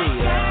Cadillacs.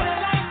 Yeah.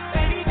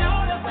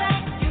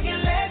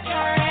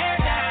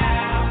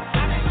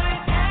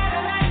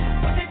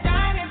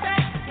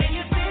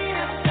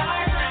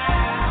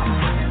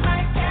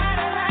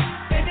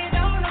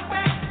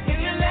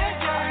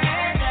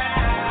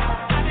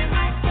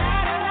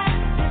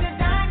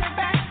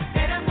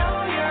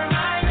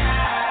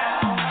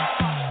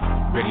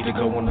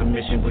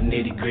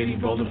 nitty gritty,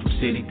 rolling from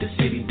city to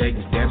city. They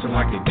was dancing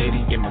like they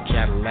diddy in my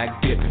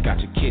Cadillac dipping. Got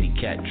your kitty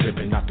cat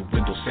dripping, out the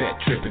window set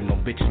tripping. No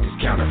bitches just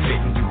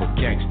counterfeiting, you a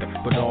gangster,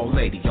 but all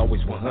lady,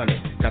 always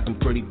 100. Got them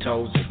pretty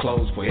toes and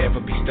clothes, forever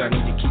be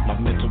stunning. To keep my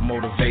mental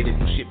motivated,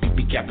 and shit be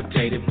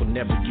decapitated.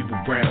 Whenever you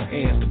around,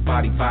 hands the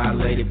body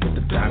violated. With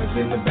the diamonds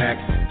in the back,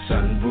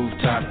 sun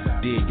rooftop.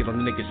 Dig, get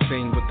them niggas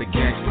sing with the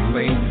gangster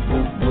lean.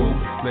 Boo, boo,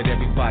 let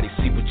everybody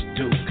see what you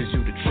do, cause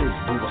you the truth,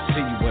 boo. I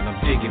see you when I'm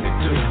digging it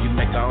too. You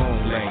make our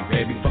own lane,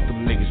 baby. Fuck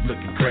them niggas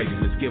looking crazy.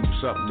 Let's give them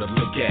something to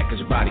look at, cause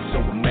your body's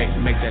so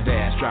amazing. Make that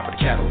ass drop a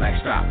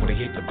Cadillac stop when they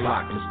hit the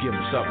block. Let's give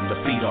them something to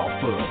feed off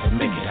of and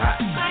make it hot.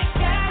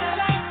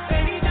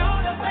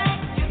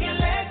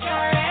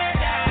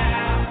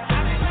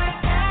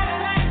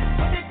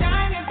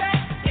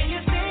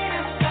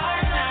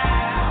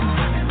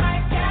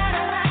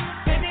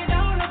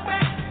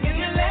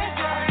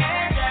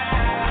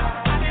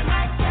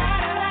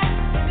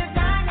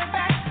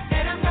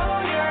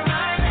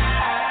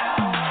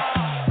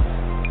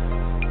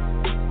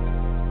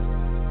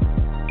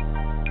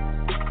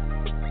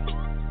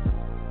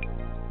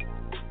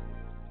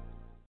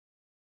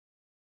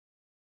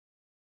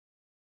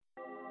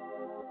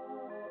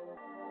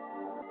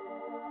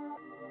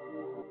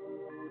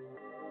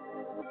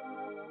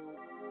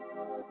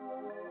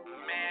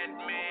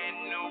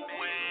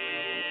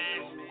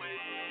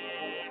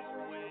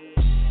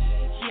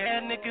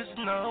 Niggas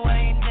know I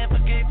ain't never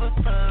gave a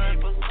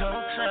fuck.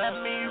 Don't try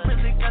me,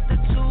 really got the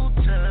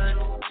two-touch.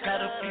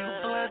 Got a few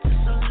blunts and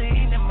some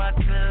lean in my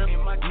cup.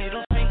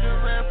 Middle finger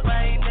up,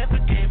 I ain't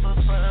never gave a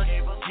fuck.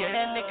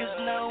 Yeah, niggas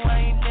know I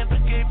ain't never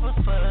gave a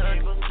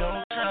fuck.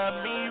 Don't try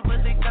me,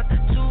 really got the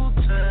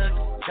two-touch.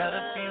 Got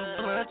a few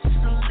blunts and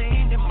some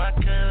lean in my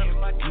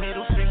cup.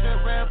 Middle finger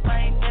up,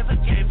 I ain't never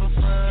gave a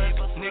fuck.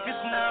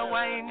 Niggas know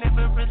I ain't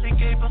never really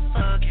gave a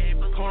fuck.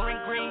 Pouring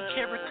green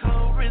carrot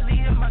cold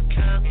really in my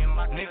cup.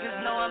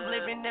 Niggas know I'm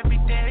living every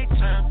day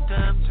turned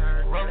up.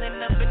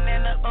 Rolling up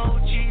banana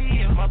OG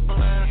in my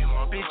blunt.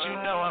 Bitch, you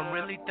know I'm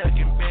really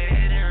thugging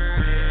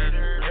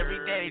better.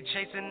 Every day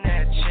chasing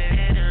that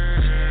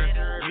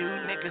cheddar. You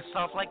niggas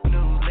soft like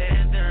new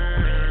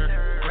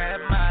leather. Grab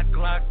my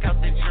Glock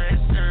out the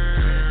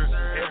dresser.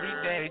 Every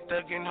day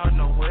thugging hard,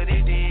 know what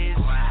it is.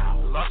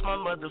 Lost my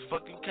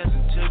motherfucking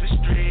cousin to the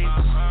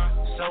streets.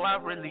 So I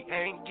really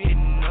ain't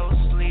getting no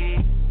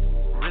sleep.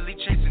 Really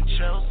chasing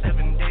chills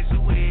 7 days a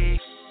week.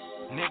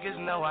 Niggas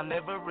know I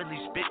never really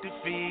spit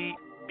defeat.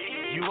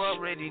 You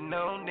already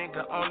know,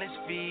 nigga on his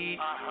feet.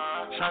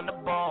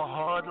 Tryna ball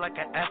hard like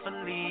an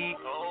athlete.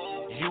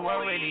 You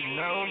already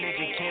know,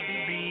 nigga can't be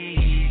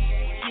beat.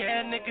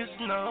 Yeah,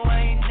 niggas know I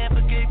ain't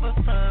never gave a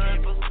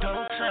fuck.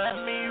 Don't try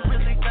me,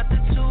 really got the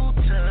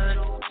two-touch.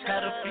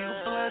 Got a few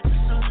blunts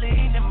and some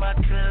lean in my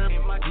cup.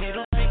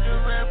 Middle finger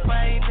up,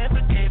 I ain't never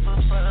gave a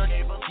fuck.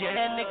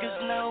 Yeah,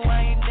 niggas know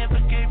I ain't never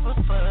gave a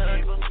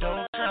fuck.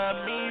 Don't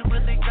try me,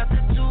 really got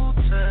the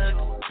two-touch.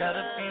 Got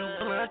a few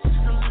blunts and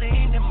some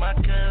lean in my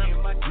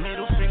cup.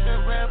 Middle finger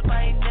up,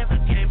 I ain't never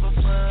gave a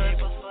fuck.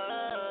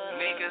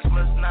 Niggas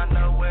must not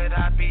know what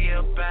I be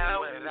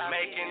about.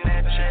 Making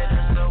that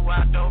cheddar so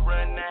I don't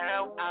run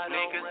out.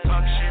 Niggas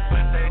talk shit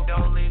but they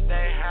don't leave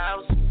their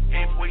house.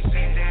 If we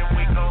see them,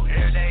 we gon'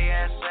 air they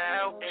ass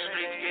out.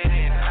 Streets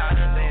getting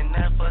hotter than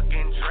that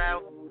fucking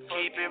drought.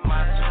 Keeping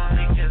my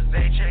toolie cause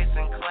they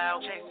chasing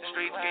clout.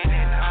 Streets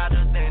getting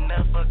hotter than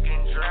that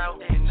fucking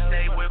drought.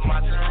 Stay with my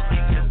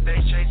toolie cause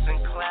they chasing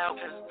clout.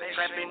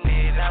 Trapping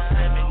it out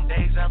 7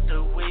 days out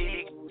the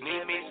week.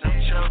 Need me some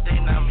chill,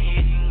 then I'm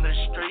hitting the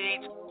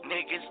streets.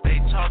 Niggas stay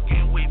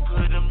talking, we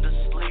put them to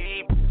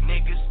sleep.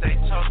 Niggas stay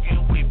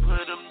talking, we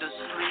put them to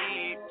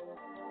sleep.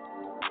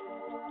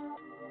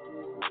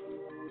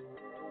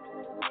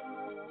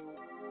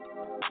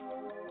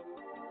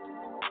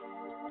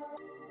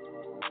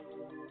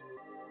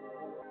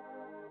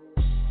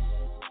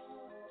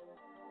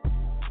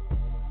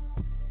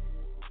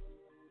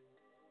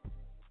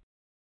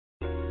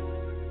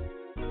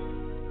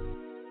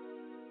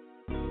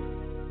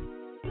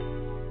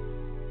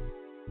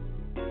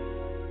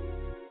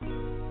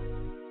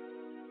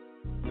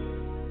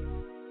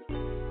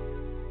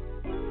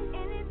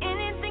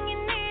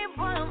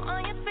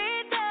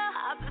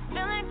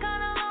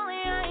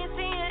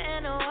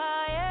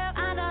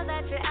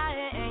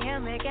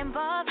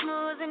 Boss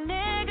moves and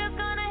niggas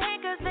gonna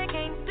hate cause they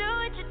can't do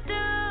what you do.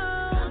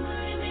 Summer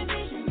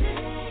imitation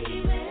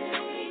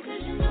baby,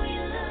 cause you know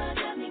your love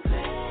drives me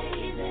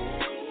crazy.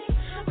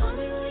 Call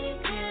me when you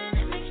can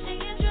and make sure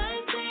you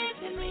drive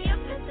safe. Hit me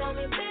up and tell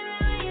me baby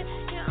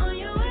when you're on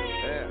your way.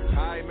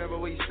 Yeah, I remember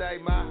what you say,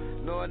 ma.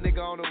 Know a nigga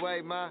on the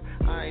way, ma.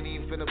 I ain't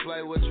even finna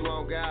play with you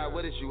on God.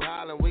 What is you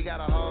hollering? We got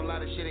a whole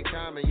lot of shit in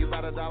common. You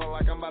bout $1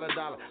 like I'm about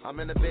 $1. I'm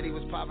in the bed, he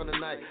was popping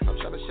tonight. I'm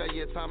trying to show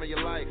you a time of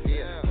your life.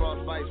 Yeah,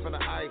 frostbites from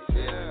the ice.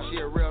 Yeah, she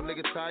a real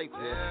nigga type.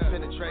 Yeah,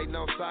 penetrating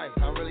on sight.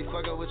 I'm really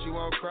fucking with you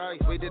on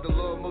Christ. We did the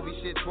little movie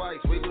shit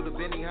twice. We do the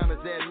Benny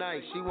Hunters that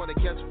night. She wanna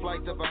catch a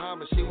flight to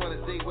Bahamas. She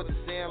wanna see what the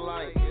sand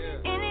like.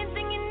 Yeah.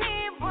 Anything you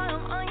need, boy,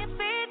 I'm on your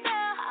feet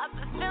now. I've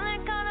been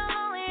feeling kinda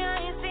lonely. I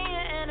ain't seen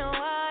you in a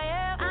while.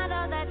 Yeah, I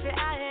know that you're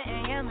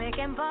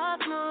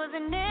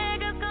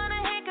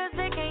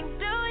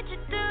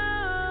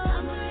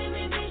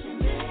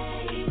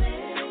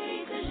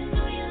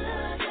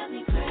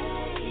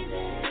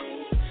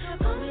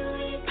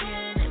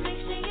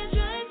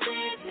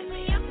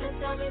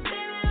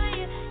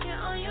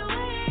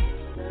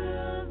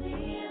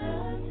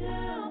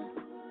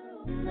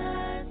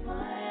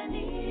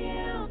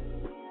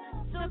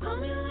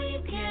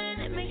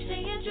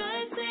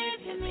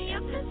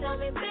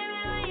me, baby,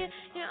 when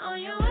you're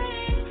on your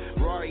way.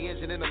 Rory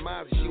engine in the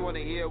Mazda, she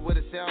wanna hear what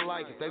it sound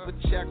like. If they put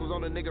the shackles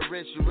on a nigga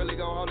wrist, you really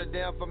gon' hold it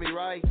down for me,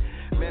 right?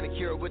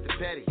 Manicure with the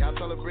petty, I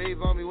told her breathe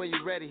on me when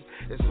you ready.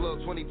 It's a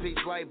little 20-piece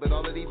flight, but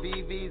all of these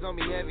BVs on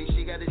me heavy.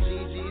 She got the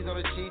GGs on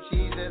the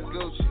Chi-Chis, that's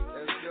Gucci.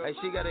 Hey,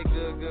 she got it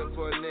good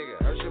for a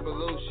nigga. Herschel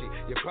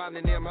Belushi, your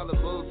partner name hella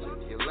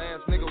boozy. Your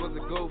last nigga was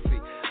a goofy.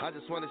 I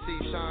just wanna see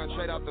you shine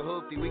straight out the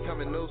hoopty. We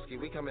coming nooski,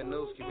 we coming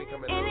nooski, we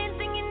coming nooski.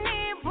 Anything you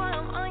need, boy,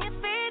 I'm on your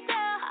feet,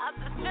 girl. I've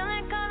been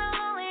feeling kinda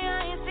lonely,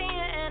 I ain't seen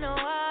you in a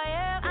while,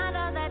 yeah. I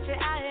know that you're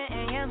out here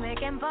and you're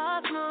making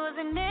boss moves,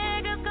 and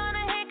niggas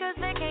gonna hate 'cause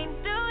they can't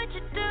do what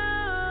you do.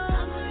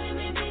 I'm a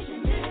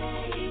renovation,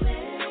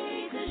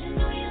 baby, 'cause you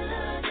know your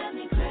love drives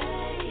me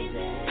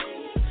crazy.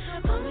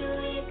 Call me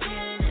when you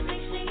can and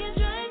make sure you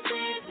drive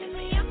safe. Pick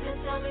me up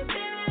and tell me,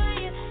 baby,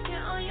 when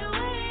you're on your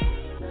way.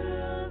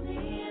 Love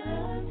me,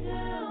 love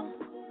too.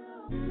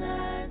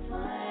 That's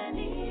why I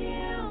need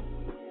you.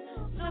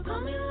 So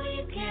call me when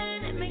you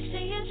can and make sure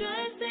you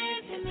drive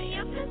safe. Hit me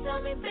up and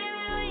tell me,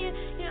 baby,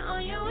 when you're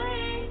on your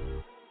way.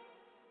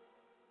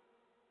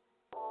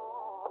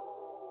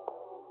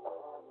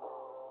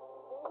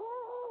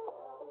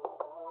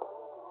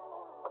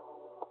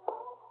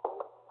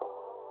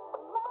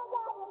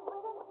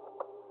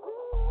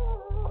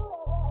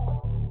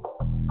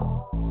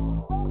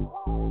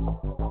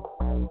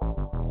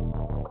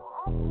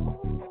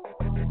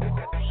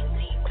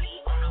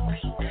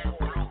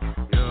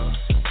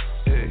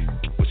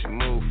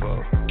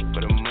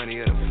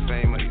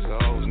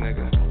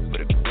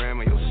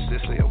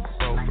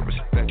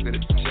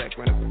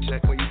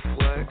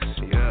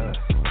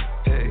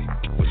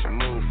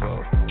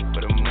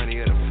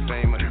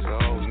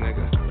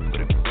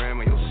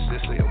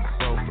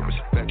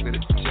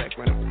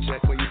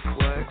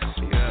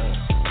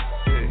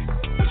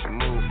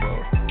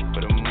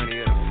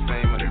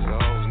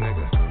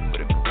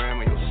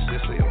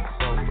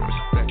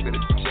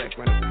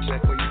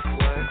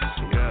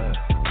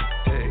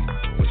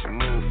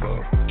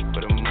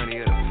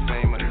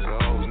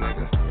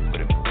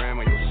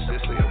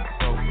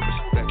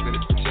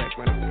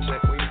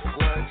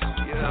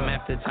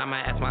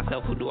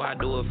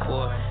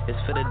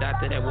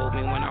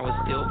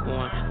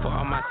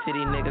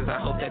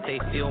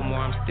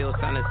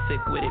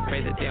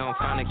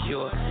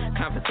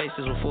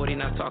 Conversations with 40,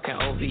 not talking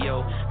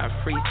OVO. I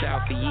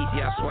freestyle for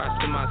Yeezy, I swear I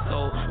spit my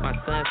soul. My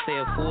son say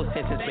a full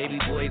sentence, baby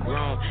boy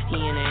grown. He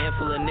in a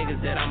handful of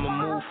niggas that I'ma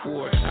move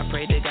for. I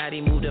prayed to God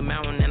he moved the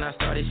mountain and I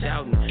started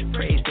shouting.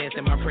 Praise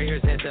dancing, my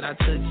prayers answered, I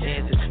took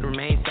chances.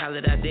 Remain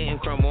solid, I didn't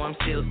crumble, I'm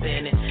still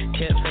standing.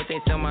 Kept faith,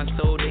 they sell my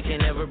soul, they can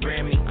never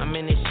brand me. I'm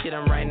in this shit,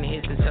 I'm writing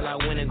hits until I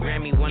win a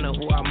Grammy. Wonder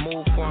who I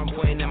move for, I'm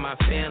pointing at my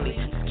family.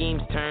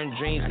 Schemes turn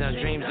dreams, now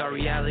dreams are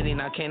reality.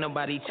 Now can't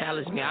nobody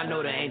challenge me, I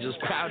know the angels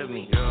proud of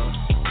me.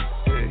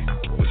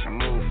 What you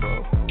move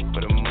for?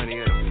 For the money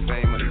or the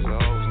fame of these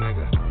hoes,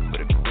 nigga. For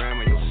the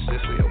gram of your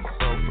sister, your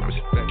bro. For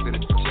respect to the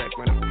check,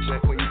 when the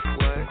check when you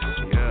flex.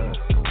 Yeah.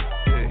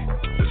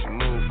 What you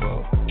move for?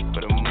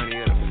 For the money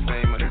or the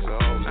fame of these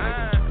hoes,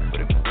 nigga. For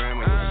the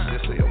gram of your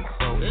sister, your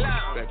bro. For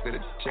respect to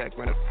the check,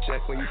 when the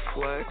check when you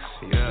flex.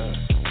 Yeah.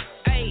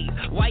 Hey,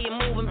 why you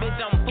moving, bitch?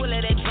 I'm full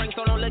of that drink,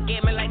 so don't look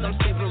at me like I'm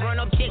stupid. Run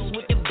up checks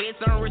with the bitch,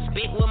 I don't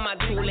respect with my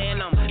tool,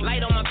 and I'm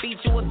light on my feet,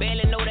 you would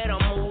barely know that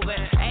I'm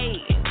moving.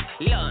 Hey,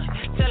 yeah,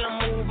 tell him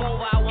move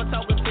over. I want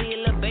talking to you,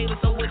 little baby,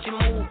 so what you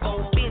move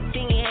for? 15,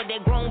 had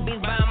that grown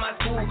bitch buying my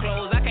school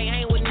clothes. I can't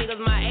hang with niggas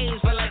my age,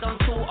 feel like I'm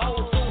too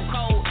old, too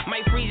cold.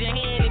 Might freeze your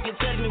hand if you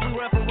touch me, we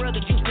run from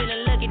rugged. You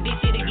feeling lucky, this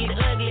shit'll get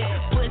ugly.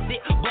 Pussy,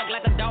 buck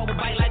like a dog,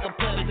 bite like a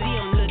puppy. See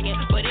him looking,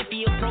 but if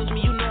he approach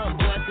me, you know I'm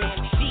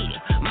bustin'. Shit,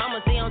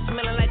 mama say I'm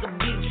smelling like a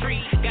big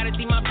tree. Gotta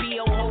see my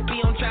P.O. hope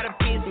he don't try to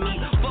piss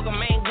me. Fuck a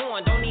man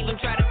going, don't even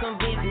try to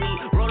convince me.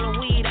 Rollin'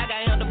 weed, I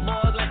got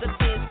handlebars like a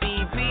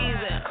 10-speed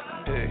pizza.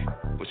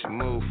 What you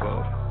move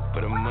for? For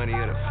the money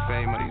or the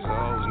fame of these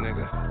hoes,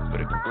 nigga. For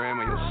the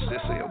gram of your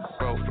sister, your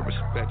bro. For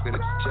respect to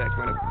the check,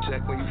 when the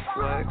check when you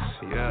flex.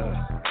 Yeah.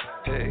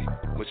 Hey,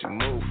 what you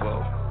move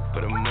for? For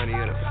the money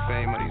or the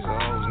fame of these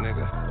hoes,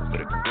 nigga. For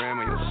the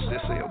gram of your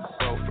sister, your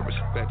bro. For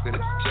respect to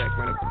the check,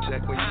 when the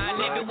check when you flex.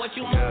 Nigga, what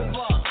you move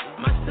for?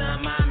 My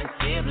son, mom, and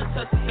siblings,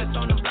 success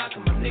on the block,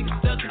 and my niggas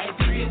stuck. Hey,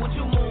 baby, what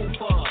you move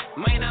for?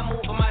 Man, I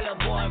move for my little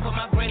boy. For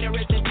my granny,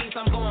 rest in peace,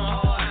 I'm going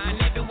hard.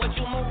 Nigga, what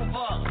you move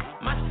for?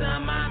 My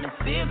son, mom, and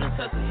siblings,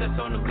 success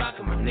on the block,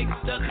 and my niggas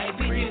stuck. Hey,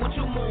 baby, what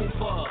you move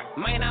for?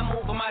 Man, I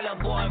move for my little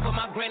boy. For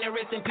my granny,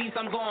 rest in peace,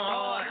 I'm going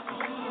hard.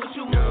 What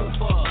you move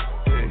for?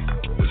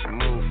 What you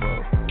move for?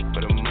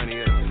 For the money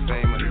or the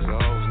fame of these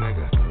hoes,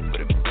 nigga. For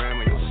the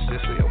gram of your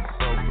sister, your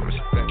bro. For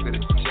respect to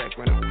the check,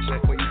 when the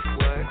check when you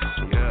flex.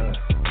 Yeah.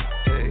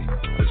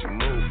 What you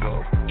move for?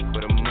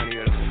 For the money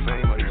or the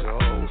fame of these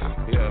hoes.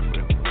 Yeah. For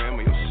the gram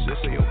of your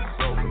sister, your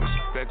bro. For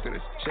respect to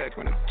the check,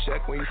 when the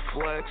check when you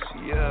flex.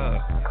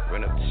 Yeah.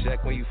 Run up the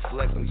check when you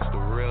flex. I'm just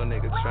a real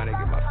nigga trying to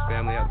get my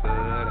family out the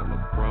hood. I'm a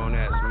grown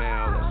ass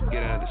man, let's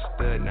get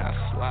understood. Now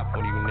I slop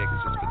on you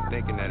niggas just for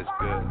thinking that it's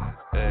good.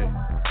 Hey,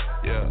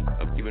 yeah,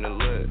 I'm keeping it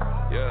lit,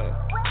 yeah.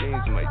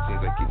 jeans and my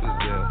jeans, I keep it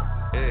there.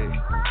 Hey,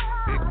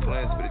 big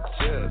plans for the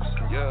chips,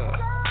 yeah.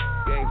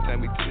 Game time,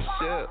 we to the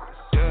ship,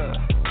 yeah.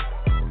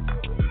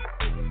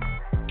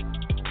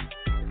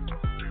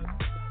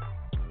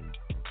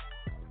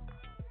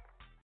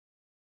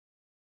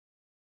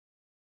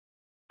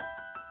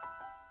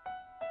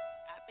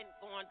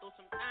 Going through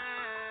some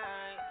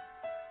things.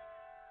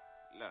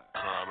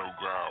 Conno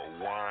got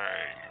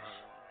wings.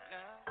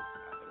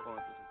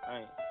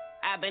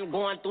 I've been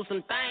going through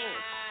some things.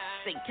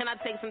 Say, can I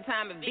take some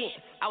time to vent?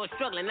 I was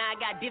struggling, now I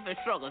got different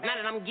struggles. Now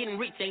that I'm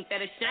getting rich, ain't that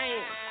a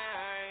shame?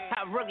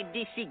 How rugged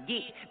this shit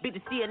get? Big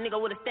to see a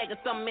nigga with a stack of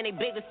something and they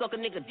beg to suck a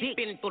nigga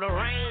dick. Been through the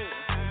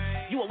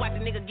rain. You will watch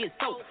a nigga get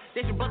soaked.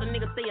 That's your brother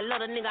nigga say you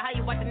love a nigga. How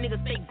you watch a nigga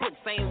stay broke?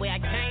 Same way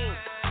I came.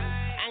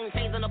 I ain't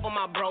changing up on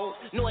my bro.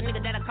 Know a nigga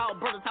that I call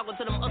brother talking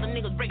to them other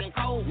niggas breaking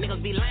cold.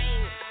 Niggas be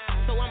lame.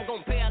 So I'm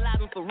gon' paralyze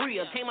them for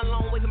real. Came a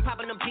long way from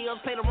popping them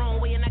pills. Play the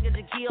wrong way and I get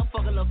the kill.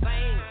 Fuck a little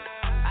fame.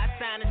 I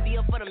signed a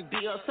deal for them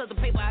bills. Took the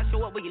paper, I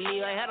show up where you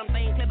live. I had them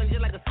things clipping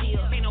just like a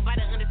seal. Ain't nobody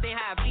understand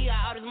how I feel.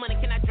 All this money,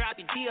 can I drop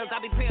your tears? I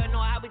be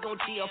paranoid, how we gon'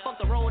 chill. Fuck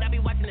the road, I be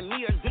watching the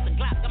mirrors. Grip the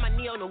Glock, got my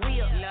knee on the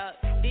wheel. Look,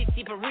 this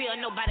shit for real.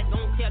 Nobody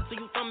gon' tell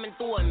till you coming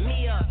through a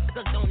meal.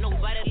 Cause don't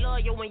nobody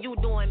love you when you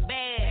doing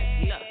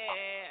bad. Look,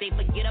 they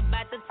forget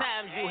about the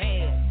times you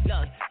had.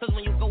 Look, cause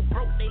when you go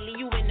broke, they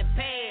leave you in the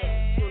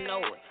past. You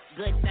know it.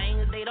 Good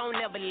things, they don't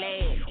never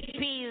last.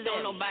 Peace,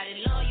 don't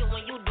nobody love you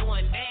when you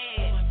doing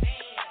bad.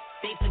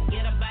 They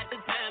forget about the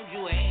times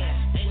you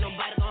had. Ain't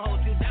nobody gon'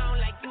 hold you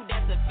down like you,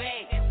 that's a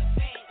fact.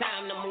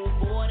 Time to move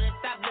forward and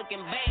stop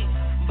looking back.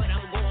 But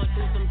I'm going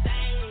through some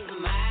things,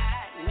 my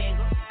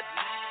nigga.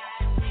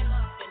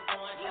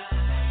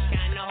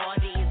 Kinda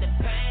hard to ease the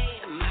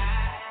pain, my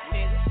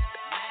nigga.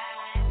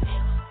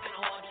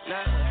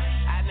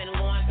 I've been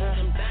going through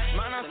some things.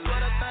 Man, I swear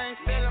the things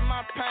feeling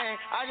my pain.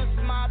 I just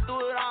smile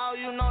through it all,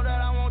 you know that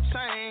I won't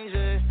change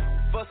it.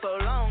 For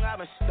so long, I've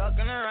been stuck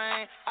in the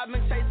rain. I've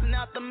been chasing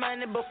out the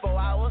money before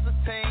I was a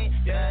teen,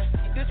 yeah.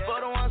 This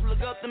for the ones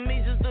look up to me,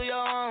 just do your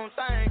own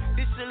thing.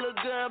 This shit look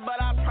good, but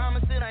I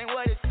promise it ain't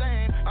what it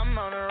seems. I'm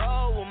on the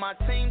road with my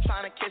team,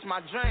 trying to catch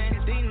my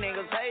dreams. These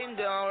niggas hating,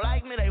 they don't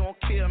like me, they won't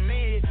kill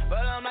me.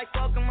 But I'm like,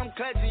 fuck them, I'm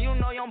clutching. You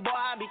know, young boy,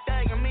 I be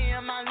thugging. Me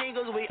and my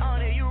niggas, we on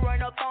it. You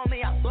run up on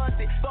me, I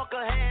bust it. Fuck a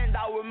hand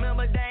out,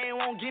 remember they ain't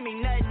won't give me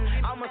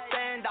nothing. I'm a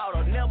standout,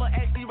 I'll never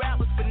ask these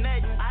rappers for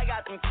nothing. I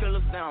got them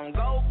killers down,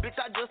 go, bitch,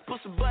 I just push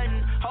a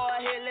button.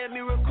 Hard head, let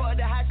me record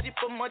the hot shit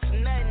for much of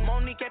nothing.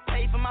 Monique had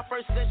paid for my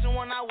first session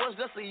when I was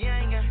just a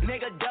youngin'.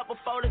 Nigga, double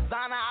for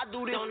designer, I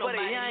do this don't for the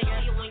youngin'.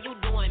 Know you when you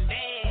doing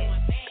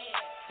bad.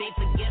 They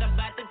forget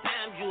about the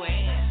times you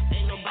had.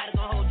 Ain't nobody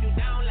gon' hold you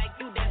down like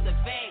you, that's a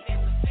fact.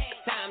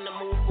 Time to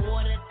move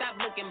forward and stop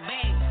looking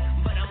back.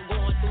 But I'm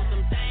going through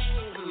some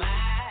things, my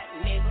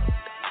nigga.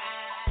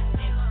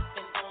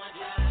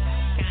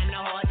 Kinda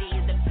hard to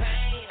ease the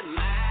pain,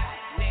 my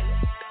nigga.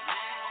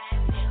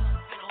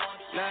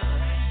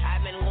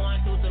 I've been going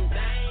through some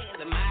things,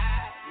 my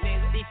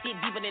nigga. This shit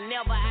deeper than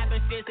ever. I've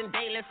been stressing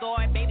daily.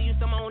 Sorry, baby, you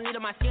some on need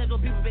of my schedule.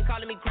 People been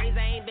calling me crazy.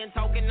 I ain't been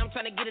talking. I'm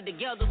trying to get it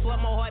together. Swear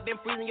my heart been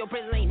freezing. Your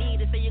prison ain't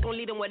needed. Say you gon'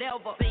 lead them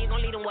whatever. Say you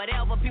gon' lead them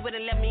whatever. People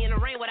that left me in the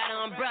rain without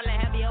an umbrella.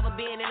 Have you ever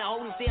been in a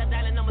holding cell?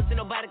 Dialing numbers so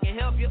nobody can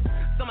help you.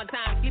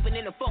 Summertime sleeping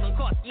in the fucking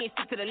car. Skin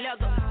stick to the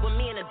leather. When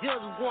me and the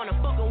deals was going to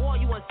fucking war,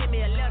 you wanna send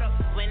me a letter.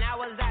 When I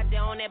was out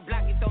there on that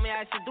block, you told me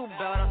I should do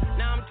better.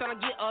 Now I'm trying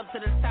to get up to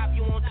the top.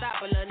 You won't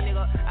stop a little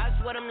nigga. I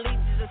swear them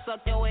leeches to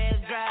suck your ass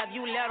drive.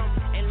 You let them.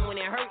 And when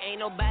it hurt,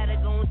 ain't nobody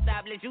gon'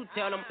 stop. Let you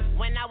tell them.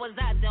 When I was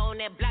out there on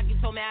that block, you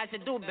told me I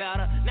should do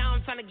better. Now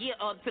I'm trying to get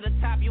up to the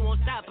top. You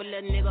won't stop a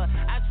little nigga.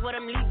 I swear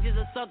them leeches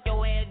to suck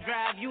your ass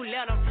drive. You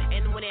let them.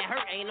 And when it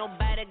hurt, ain't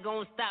nobody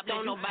gon' stop.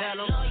 Don't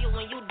nobody love you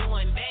when you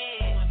doing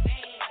bad.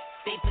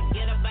 They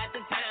forget about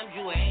the times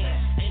you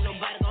had. Ain't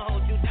nobody gon'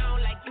 hold you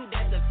down like you,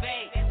 that's a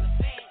fact.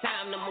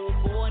 Time to move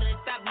forward and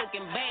stop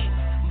looking back.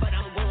 But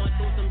I'm going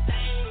through some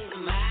things,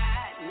 my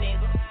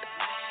nigga.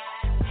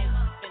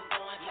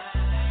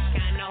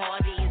 Kinda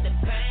hard to ease the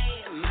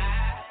pain,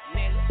 my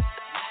nigga.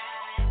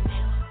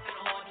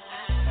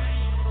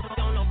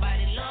 Don't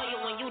nobody love you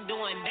when you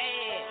doing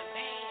bad.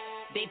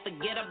 They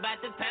forget about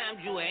the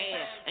times you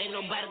had. Ain't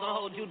nobody gon'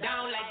 hold you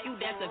down like you,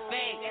 that's a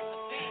fact.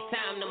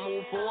 Time to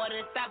move forward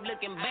and stop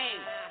looking back.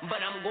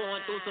 But I'm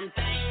going through some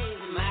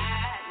things, my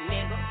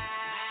nigga.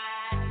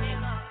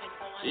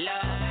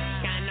 Love,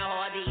 kinda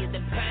hard to ease the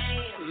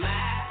pain,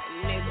 my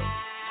nigga.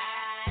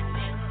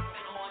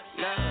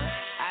 Love,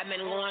 I've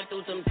been going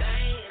through some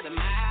things,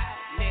 my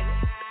nigga.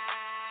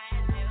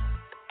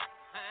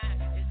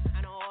 It's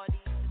kinda hard to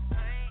ease the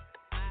pain,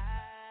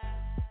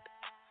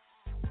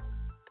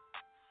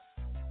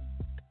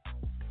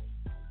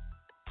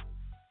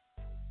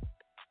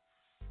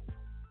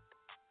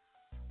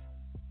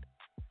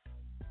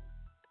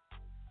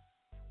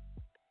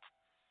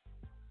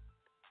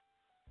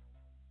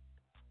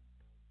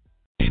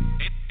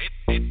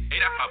 Hey,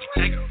 that's how we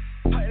take 'em.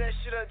 Play that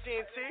shit on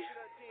TNT.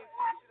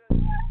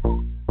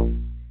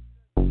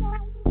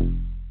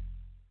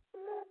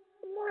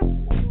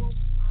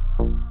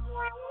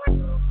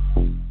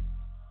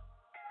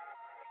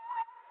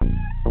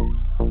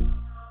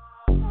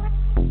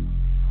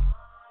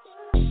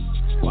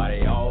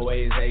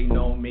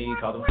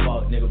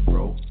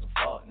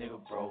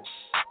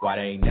 Why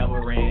they ain't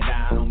never ran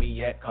down on me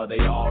yet, cause they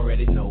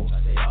already know.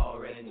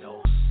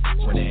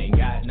 When they ain't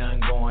got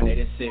nothing going, they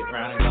just sit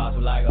around and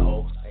gossip like a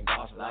hoe.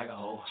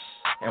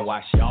 And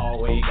why she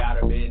always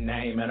got a big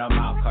name in her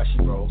mouth, cause she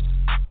broke.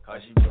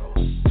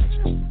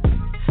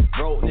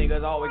 Broke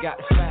niggas always got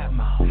the fat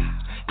mouth.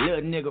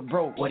 Little nigga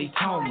broke, what he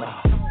talking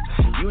about?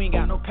 You ain't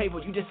got no paper,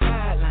 you just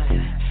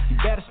sideline. You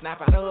better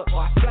snap out up or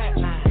I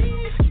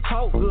flatline. You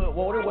talk good,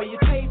 Walter, where you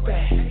tape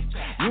at?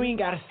 You ain't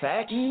got a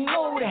sack, you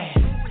know that.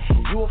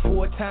 You a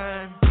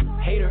full-time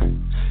hater,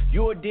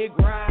 you a dick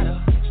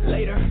rider.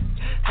 Later,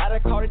 I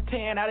done caught a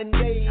 10 out of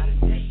days.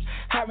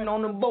 I've been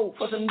on the boat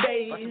for some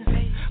days.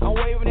 I'm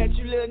waving at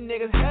you little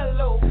niggas,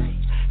 hello.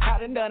 I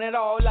done it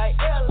all like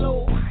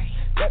hello.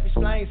 Let me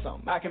explain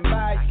something, I can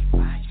buy you.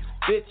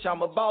 Bitch,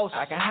 I'm a boss,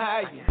 I can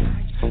hire you.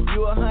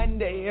 You a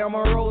Hyundai, I'm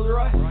a Rolls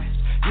Royce.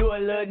 You a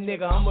little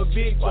nigga, I'm a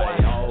big boy. Why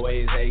they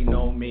always hating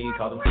on me,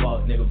 cause I'm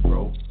fuck nigga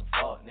broke.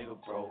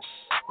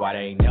 Why they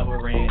ain't never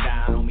ran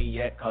down on me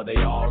yet, cause they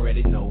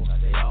already know.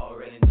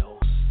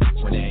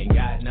 When they ain't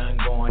got nothing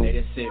going, they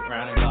just sit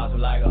around and gossip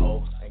like a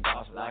hoe.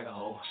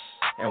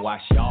 And why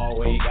she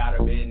always got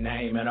a big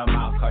name in her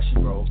mouth, cause she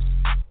broke.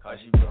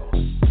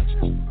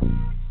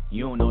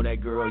 You don't know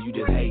that girl, you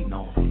just hating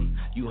on.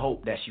 You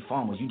hope that she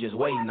fumbles, you just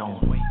waiting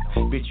on.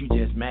 Bitch, you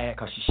just mad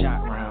cause she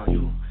shot around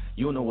you.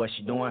 You don't know what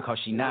she doing cause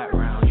she not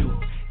around you.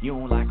 You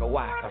don't like her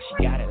why cause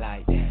she got it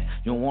like that.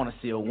 You don't wanna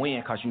see her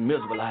win cause you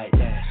miserable like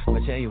that.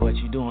 But tell you what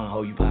you doing,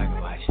 ho, you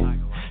pocket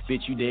watching.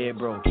 Bitch, you dead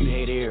broke, you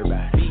hate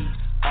everybody.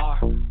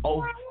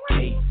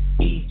 B-R-O-K-E.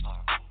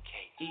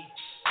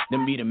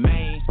 Them be the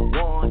main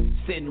one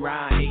sitting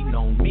around hating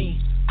on me.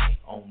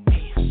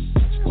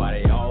 Why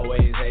they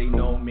always hating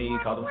on me,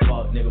 cause I'm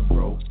fuck nigga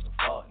broke.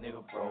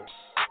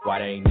 Why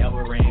they ain't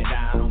never ran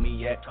down on me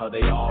yet, cause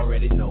they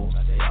already know.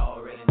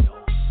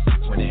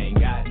 When they ain't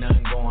got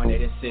nothing going, they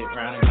just sit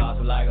around and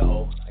gossip like a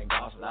hoe.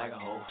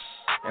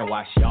 And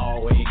why she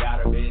always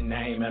got a big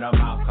name in her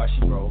mouth, cause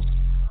she broke.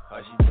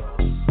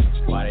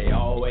 Why they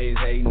always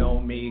hating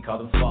on me,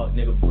 cause I'm fuck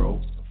nigga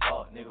broke.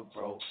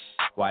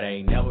 Why they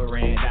ain't never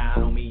ran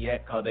down on me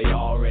yet, cause they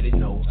already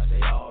know.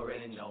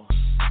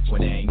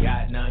 When they ain't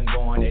got nothing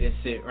going, they just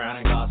sit around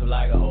and gossip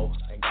like a hoe.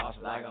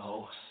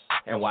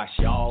 And why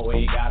she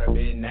always got a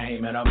big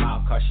name in her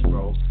mouth, cause she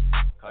broke.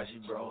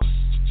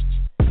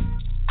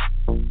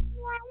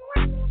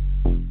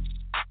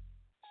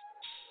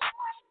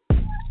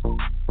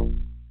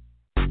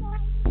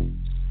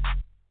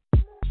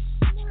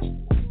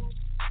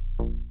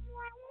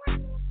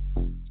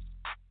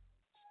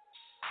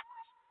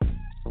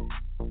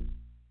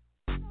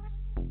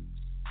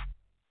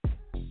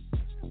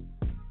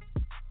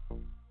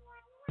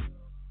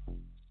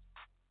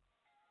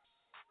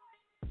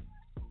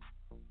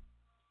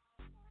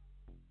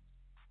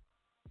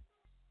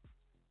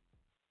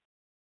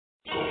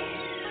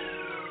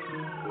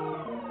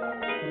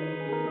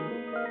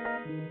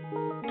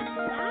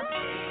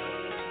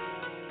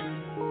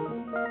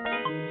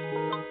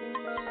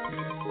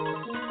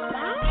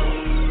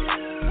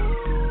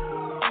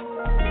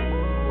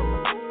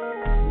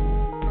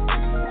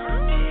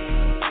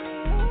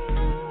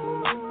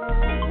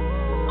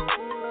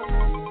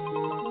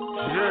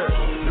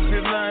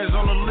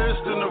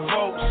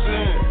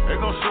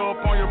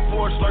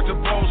 Like the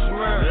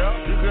postman,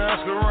 you can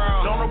ask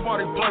around. Don't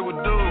nobody play with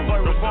dudes.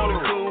 The phone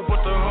cool, but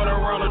the 100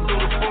 round to do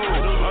the fool.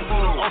 I do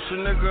the ocean,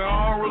 nigga.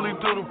 I don't really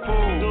do the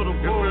pool.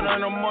 If it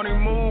ain't a money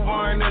move,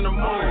 I ain't in the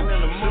mood.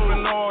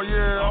 Sippin' all,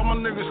 yeah, all my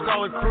niggas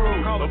call it crew.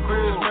 A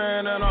biz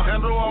man and I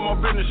handle all my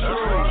business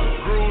shoes.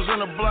 Cruise in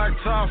a black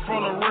top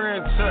from the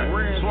Ren Tech.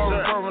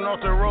 Swerving curving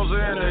off that Rosa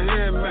in the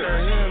head,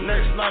 man.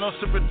 Next night I'm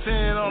sippin'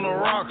 10 on the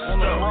rock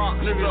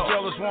stuff. Niggas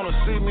jealous wanna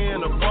see me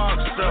in the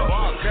box stuff.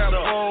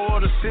 Capo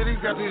of the city,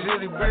 got these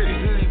itty bitty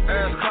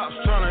ass cops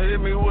tryna hit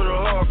me with a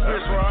hard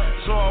fist.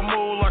 So I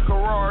move like a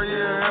raw,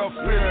 yeah,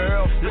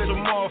 L-fit. It's a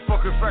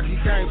motherfucking fact he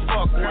can't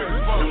fuck with.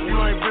 If you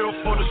ain't built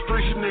for the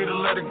streets, you need to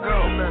let it go.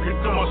 He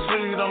threw my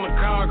seed on the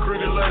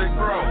concrete and let it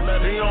grow.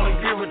 He only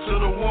give it to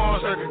the ones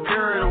that can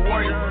carry the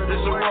weight.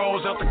 It's a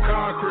rolls out the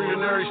concrete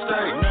in every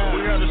state.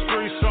 We got the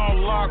streets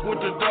on lock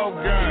with the dope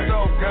gang.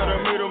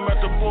 Gotta meet them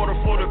at the border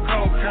for the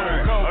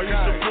cocaine. I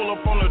used to pull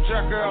up on the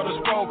jacket out of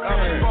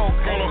Spokane.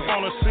 Pull up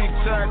on the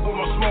C-Tac with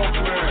my smoke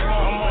man.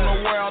 I'm on the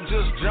way, I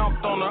just jumped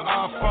on the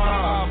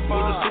I-5.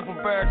 With a super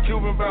bad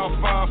Cuban about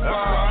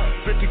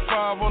 5'5".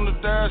 55 on the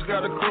dash,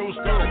 got a cruise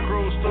through.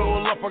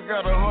 Pull up, I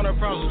got 100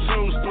 pounds to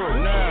choose through.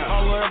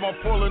 Holla at my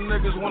pulling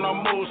niggas when I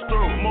move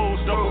through.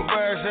 Double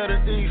bags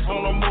headed east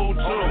on the move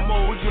too.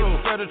 We get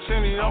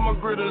fettuccine, all my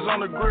gritters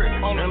on the grit.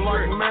 And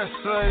like Mess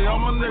say, all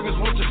my niggas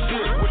with the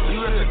shit. You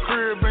at the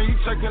crib and you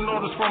taking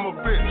orders from a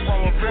bitch.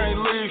 You can't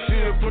leave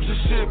shit, put your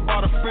shit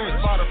by the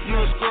fence. You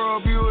a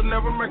scrub, you would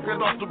never make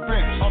it off the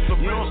bench.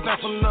 You don't stand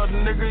for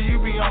nothing, nigga, you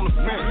be on the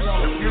fence.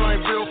 If you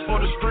ain't built for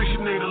the streets,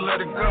 you need to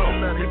let it go.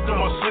 He threw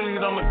my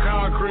seed on the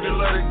concrete and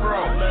let it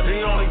grow.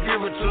 He only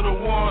give it to the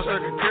ones that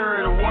can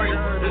carry the weight.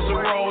 It's a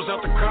rolls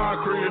out the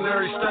concrete in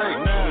every state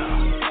now.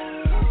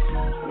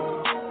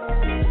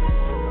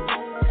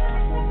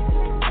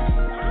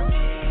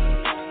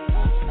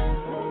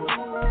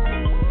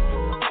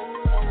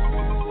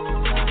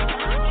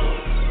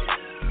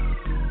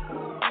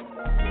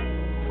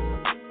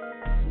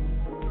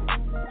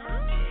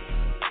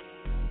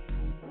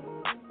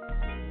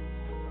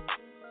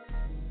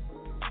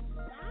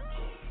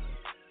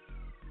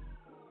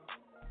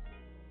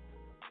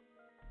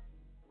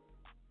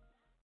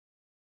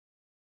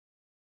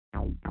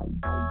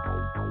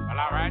 Well,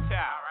 alright,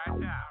 y'all.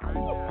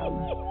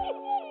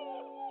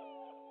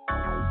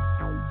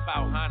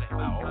 400,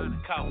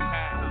 cocaine.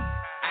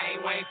 I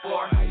ain't waiting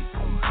for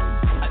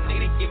a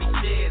nigga to give me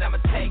shit. I'ma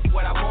take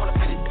what I want up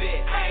in this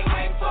bed. I ain't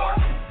waiting for.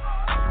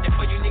 And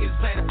for you niggas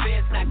playing the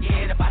fence, knock your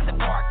head about the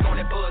park on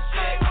that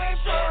bullshit.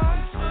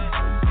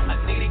 A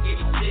nigga to give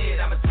me shit.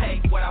 I'ma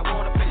take what I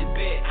want up in this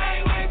bed.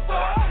 I ain't waiting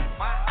for.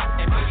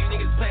 And for you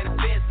niggas playing the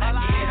fence, knock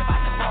your head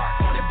about the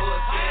park on that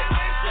bullshit.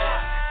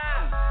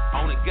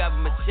 On a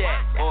government check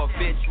or a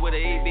bitch with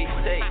a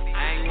EBC.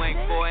 I ain't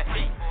waiting for it.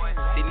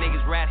 These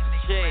niggas rats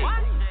and shit.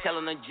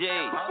 Telling a G,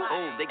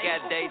 ooh, they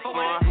got dates for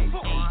him.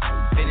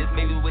 Finish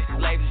maybe with these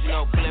ladies, you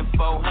know, pulling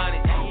 400.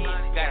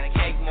 Got a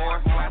cake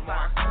more.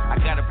 I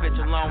got a bitch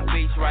in Long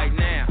Beach right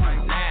now.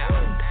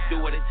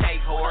 Do what it take,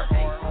 whore.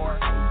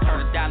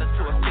 Turn $1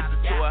 to a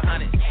 50 to a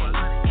 100.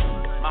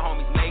 My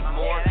homies make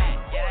more.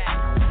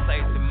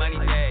 Play some money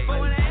days.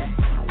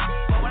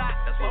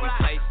 That's what we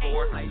play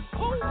for.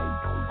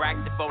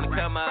 Rack the phone to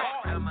come up.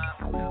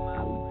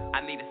 I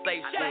need a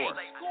slave score.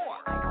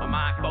 My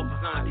mind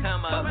focused on the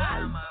come up.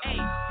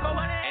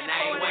 And I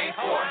ain't waiting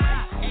for it.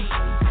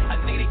 A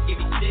nigga to give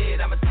me shit.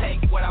 I'ma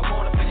take what I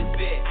want up in this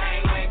bed. I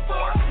ain't waiting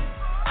for it.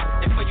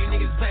 And for you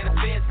niggas playing the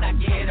fence, knock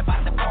your head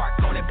about the park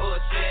on that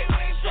bullshit.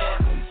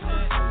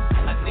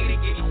 A nigga to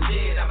give me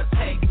shit. I'ma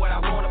take what I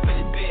want up in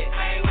this bed.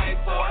 I ain't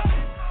waiting for it.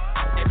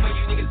 And for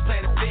you niggas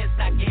playing the fence,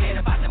 knock your head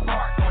about the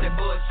park on that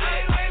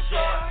bullshit.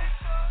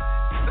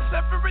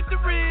 Separate the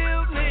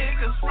real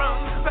niggas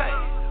from the fake.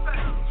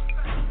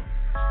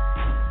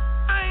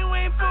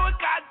 For a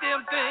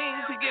goddamn thing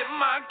to get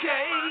my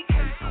cake.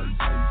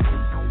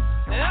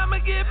 And I'ma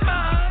get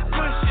mine,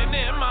 pushing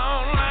in my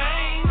own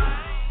lane.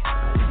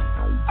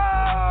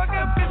 Oh, I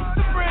got bitches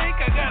to break,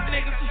 I got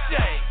niggas to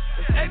shake.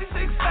 It's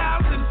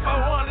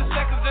 86,400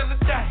 seconds in the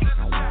day.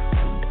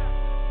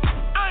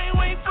 I ain't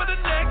waiting for the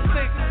next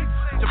nigga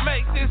to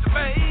make this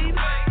fade.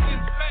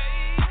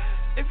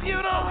 If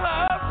you don't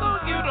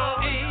hustle, you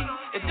don't eat.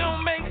 It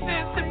don't make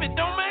sense if it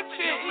don't make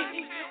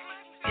cheese.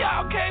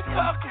 Y'all can't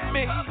fuck with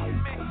me.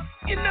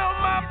 You know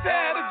my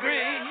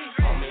pedigree.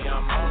 Homie,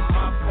 I'm on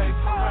my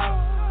paper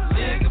route.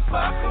 Nigga,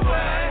 fuck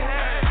away.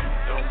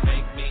 Don't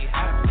make me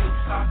have to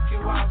talk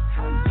you out.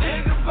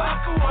 Nigga,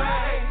 fuck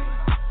away.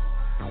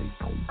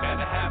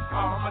 Better have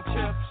all my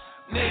chips.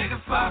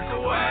 Nigga, fuck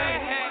away.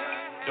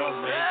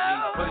 Don't make me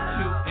put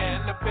you in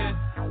the pit.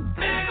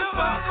 Nigga,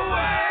 fuck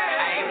away.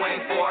 I ain't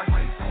waiting for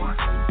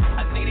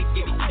a nigga to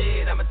give me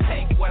shit. I'ma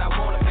take what I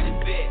want up in this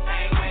bed.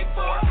 I ain't waiting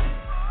for.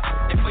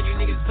 And for you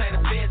niggas playing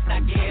the fence,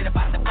 knock your head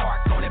about the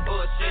park on that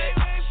bullshit.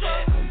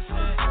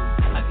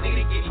 A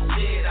nigga to give me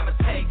shit, I'ma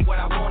take what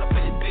I want up in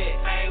this bed.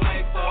 I ain't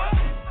waiting for it.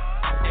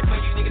 And for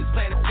you niggas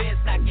playing the fence,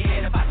 knock your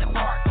head about the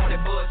park on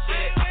that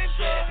bullshit.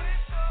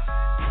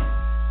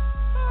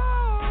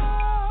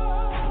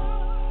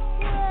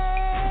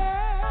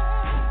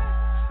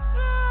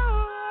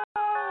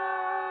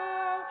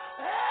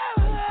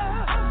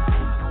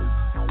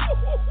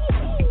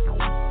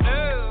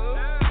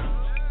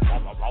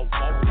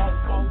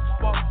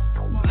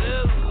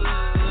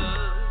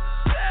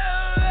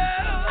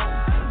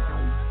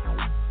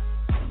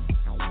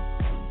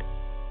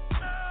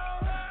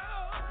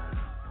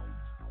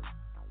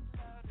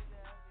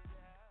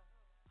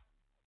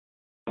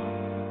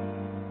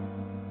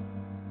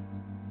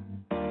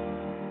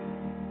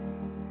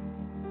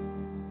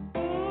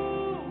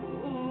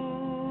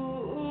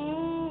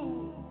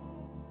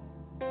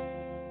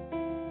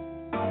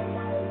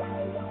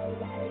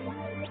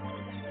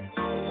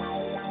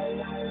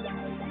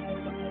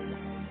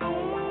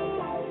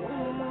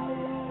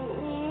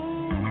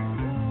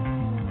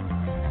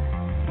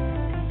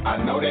 I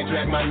know they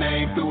drag my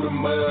name through the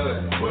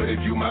mud, but if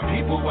you my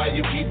people, why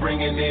you keep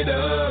bringing it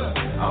up?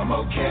 I'm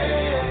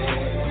okay.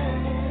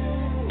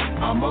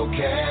 I'm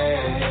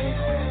okay.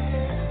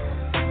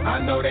 I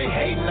know they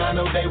hating, I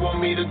know they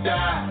want me to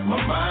die.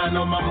 My mind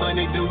on my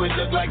money, do it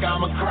look like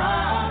I'ma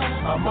cry?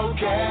 I'm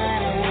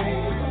okay.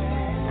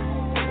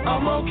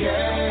 I'm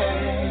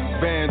okay.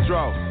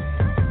 Vandross.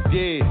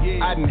 Yeah,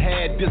 I done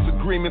had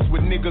disagreements with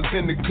niggas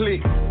in the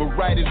clique, but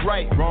right is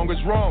right, wrong is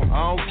wrong,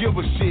 I don't give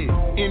a shit.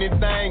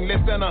 Anything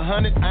less than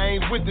 100, I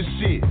ain't with the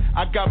shit.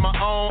 I got my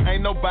own, ain't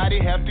nobody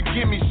have to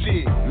give me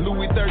shit.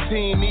 Louis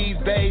 13 these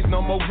days,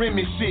 no more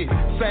Remy shit.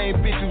 Same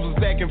bitches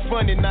was acting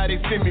funny, now they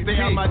send me pics.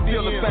 I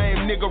tell the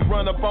same nigga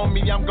run up on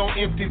me, I'm gon'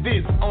 empty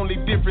this. Only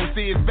difference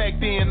is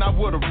back then I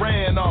would've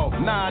ran off.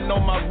 Now I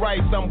know my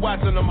rights, I'm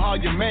watching them haul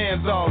your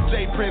mans off.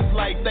 J Prince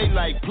like, they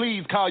like,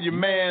 please call your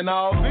man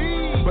off.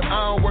 But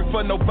I don't work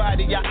for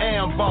nobody, I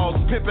am boss.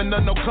 Pimpin'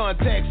 on no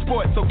contact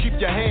sport, so keep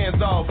your hands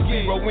off.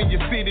 Zero in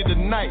your city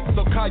tonight,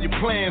 so call your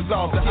plans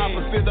off. The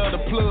opposite of the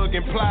plug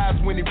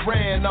implies when he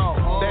ran off.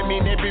 That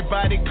mean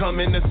everybody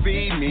coming to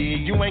see me.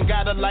 You ain't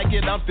gotta like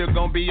it, I'm still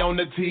gonna be on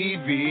the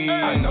TV.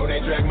 I know they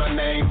drag my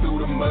name through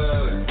the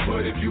mud,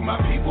 but if you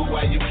my people,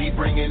 why you keep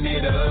bringing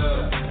it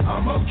up?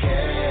 I'm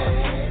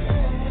okay.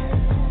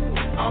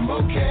 I'm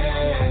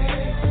okay.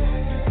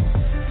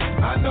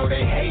 I know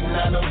they hating,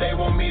 I know they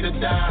want me to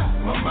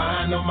die. My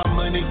mind on my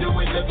money, money, do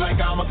it look like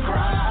I'ma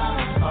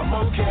cry? I'm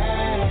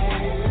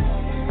okay.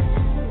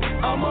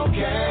 I'm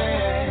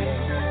okay.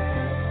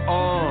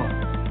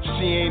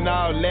 She ain't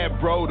all that,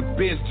 bro, the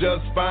bitch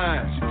just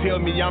fine. She tell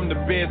me I'm the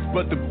best,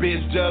 but the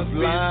bitch just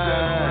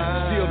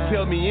lying. She'll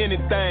tell me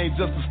anything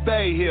just to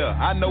stay here.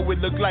 I know it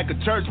look like a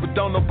church, but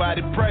don't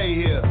nobody pray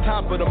here.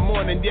 Top of the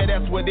morning, yeah,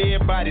 that's what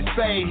everybody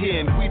say here.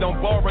 And we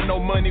don't borrow no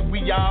money,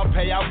 we all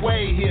pay our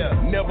way here.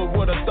 Never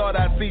would've thought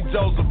I'd see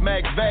Joseph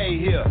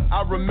McVeigh here.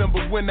 I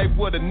remember when they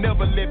would've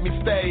never let me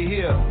stay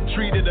here.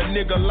 Treated a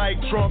nigga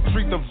like Trump,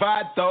 treat the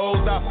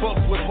Vatos. I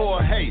fucks with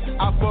Jorge,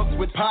 I fucks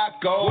with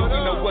Paco. We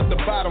know what the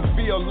bottom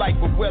feel like,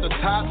 but where the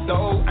top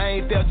though?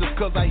 I ain't there just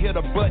cause I hit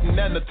a button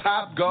and the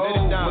top goes.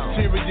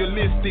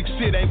 Materialistic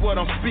shit ain't what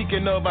I'm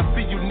speaking of. I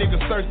see you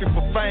niggas thirsty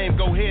for fame,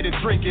 go ahead and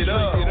drink it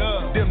up.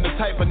 Them the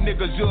type of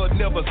niggas you'll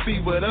never see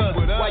with us.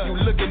 Why you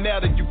looking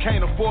at her, you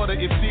can't afford her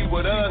if she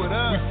with us. We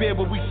said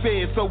what we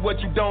said, so what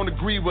you don't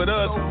agree with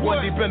us?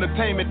 One Deep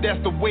Entertainment,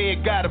 that's the way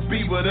it gotta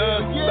be with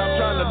us. Stop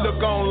trying to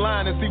look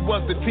online and see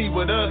what's the tea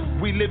with us.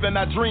 We live in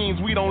our dreams,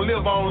 we don't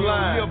live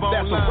online.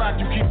 That's a rock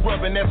you keep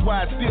rubbing, that's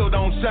why it still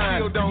don't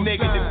shine.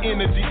 Negative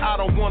energy, I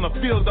don't wanna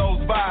feel those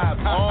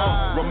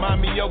vibes.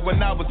 Remind me of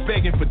when I was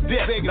begging for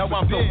death. Now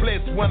I'm so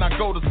blessed when I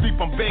go to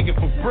sleep, I'm begging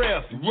for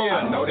breath.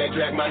 I know they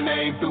drag my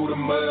name through the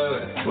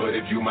mud, but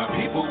if you my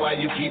people, why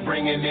you keep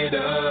bringing it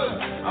up?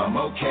 I'm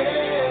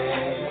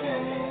okay.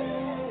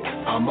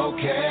 I'm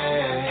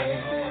okay.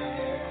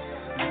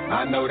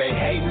 I know they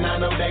hating, I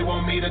know they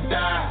want me to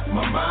die.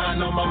 My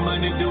mind on my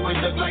money, do it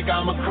look like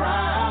I'ma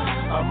cry?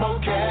 I'm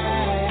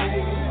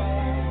okay.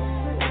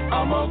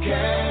 I'm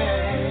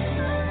okay.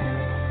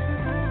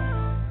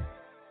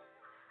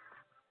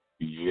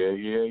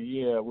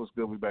 Yeah. What's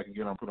good? We back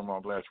again on Put 'em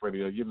on Blast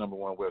Radio, your number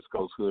one West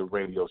Coast hood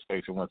radio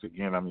station. Once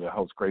again, I'm your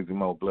host, Crazy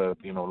Mo Blood,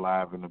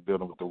 live in the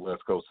building with the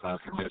West Coast Signs.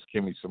 That's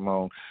Kimmy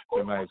Simone.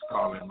 Tonight's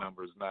calling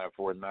number is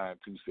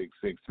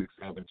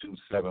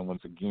 949-266-6727.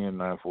 Once again,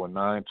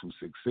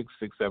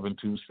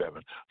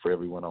 949-266-6727. For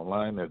everyone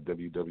online, that's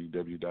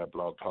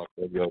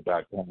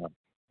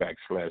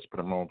www.blogtalkradio.com/Put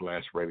 'em on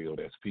Blast Radio.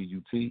 That's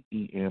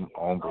PUTEM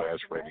on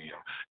Blast Radio.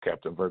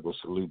 Captain Virgo,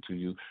 salute to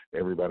you.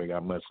 Everybody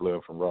got much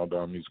love from Raw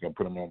Dog Music and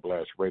Put 'em on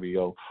Blast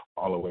Radio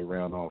all the way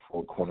around all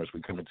four corners.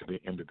 We coming to the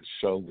end of the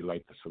show. We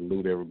like to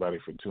salute everybody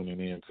for tuning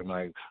in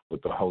tonight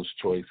with the host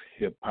choice,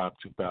 HipHop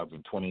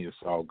 2020.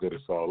 It's all good.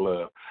 It's all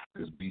love.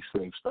 Just be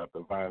safe. Stop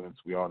the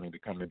violence. We all need to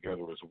come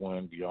together as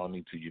one. We all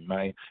need to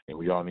unite, and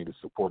we all need to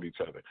support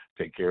each other.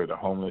 Take care of the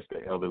homeless,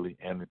 the elderly,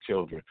 and the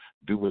children.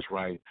 Do what's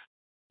right.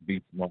 Be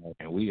small,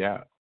 and we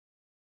out.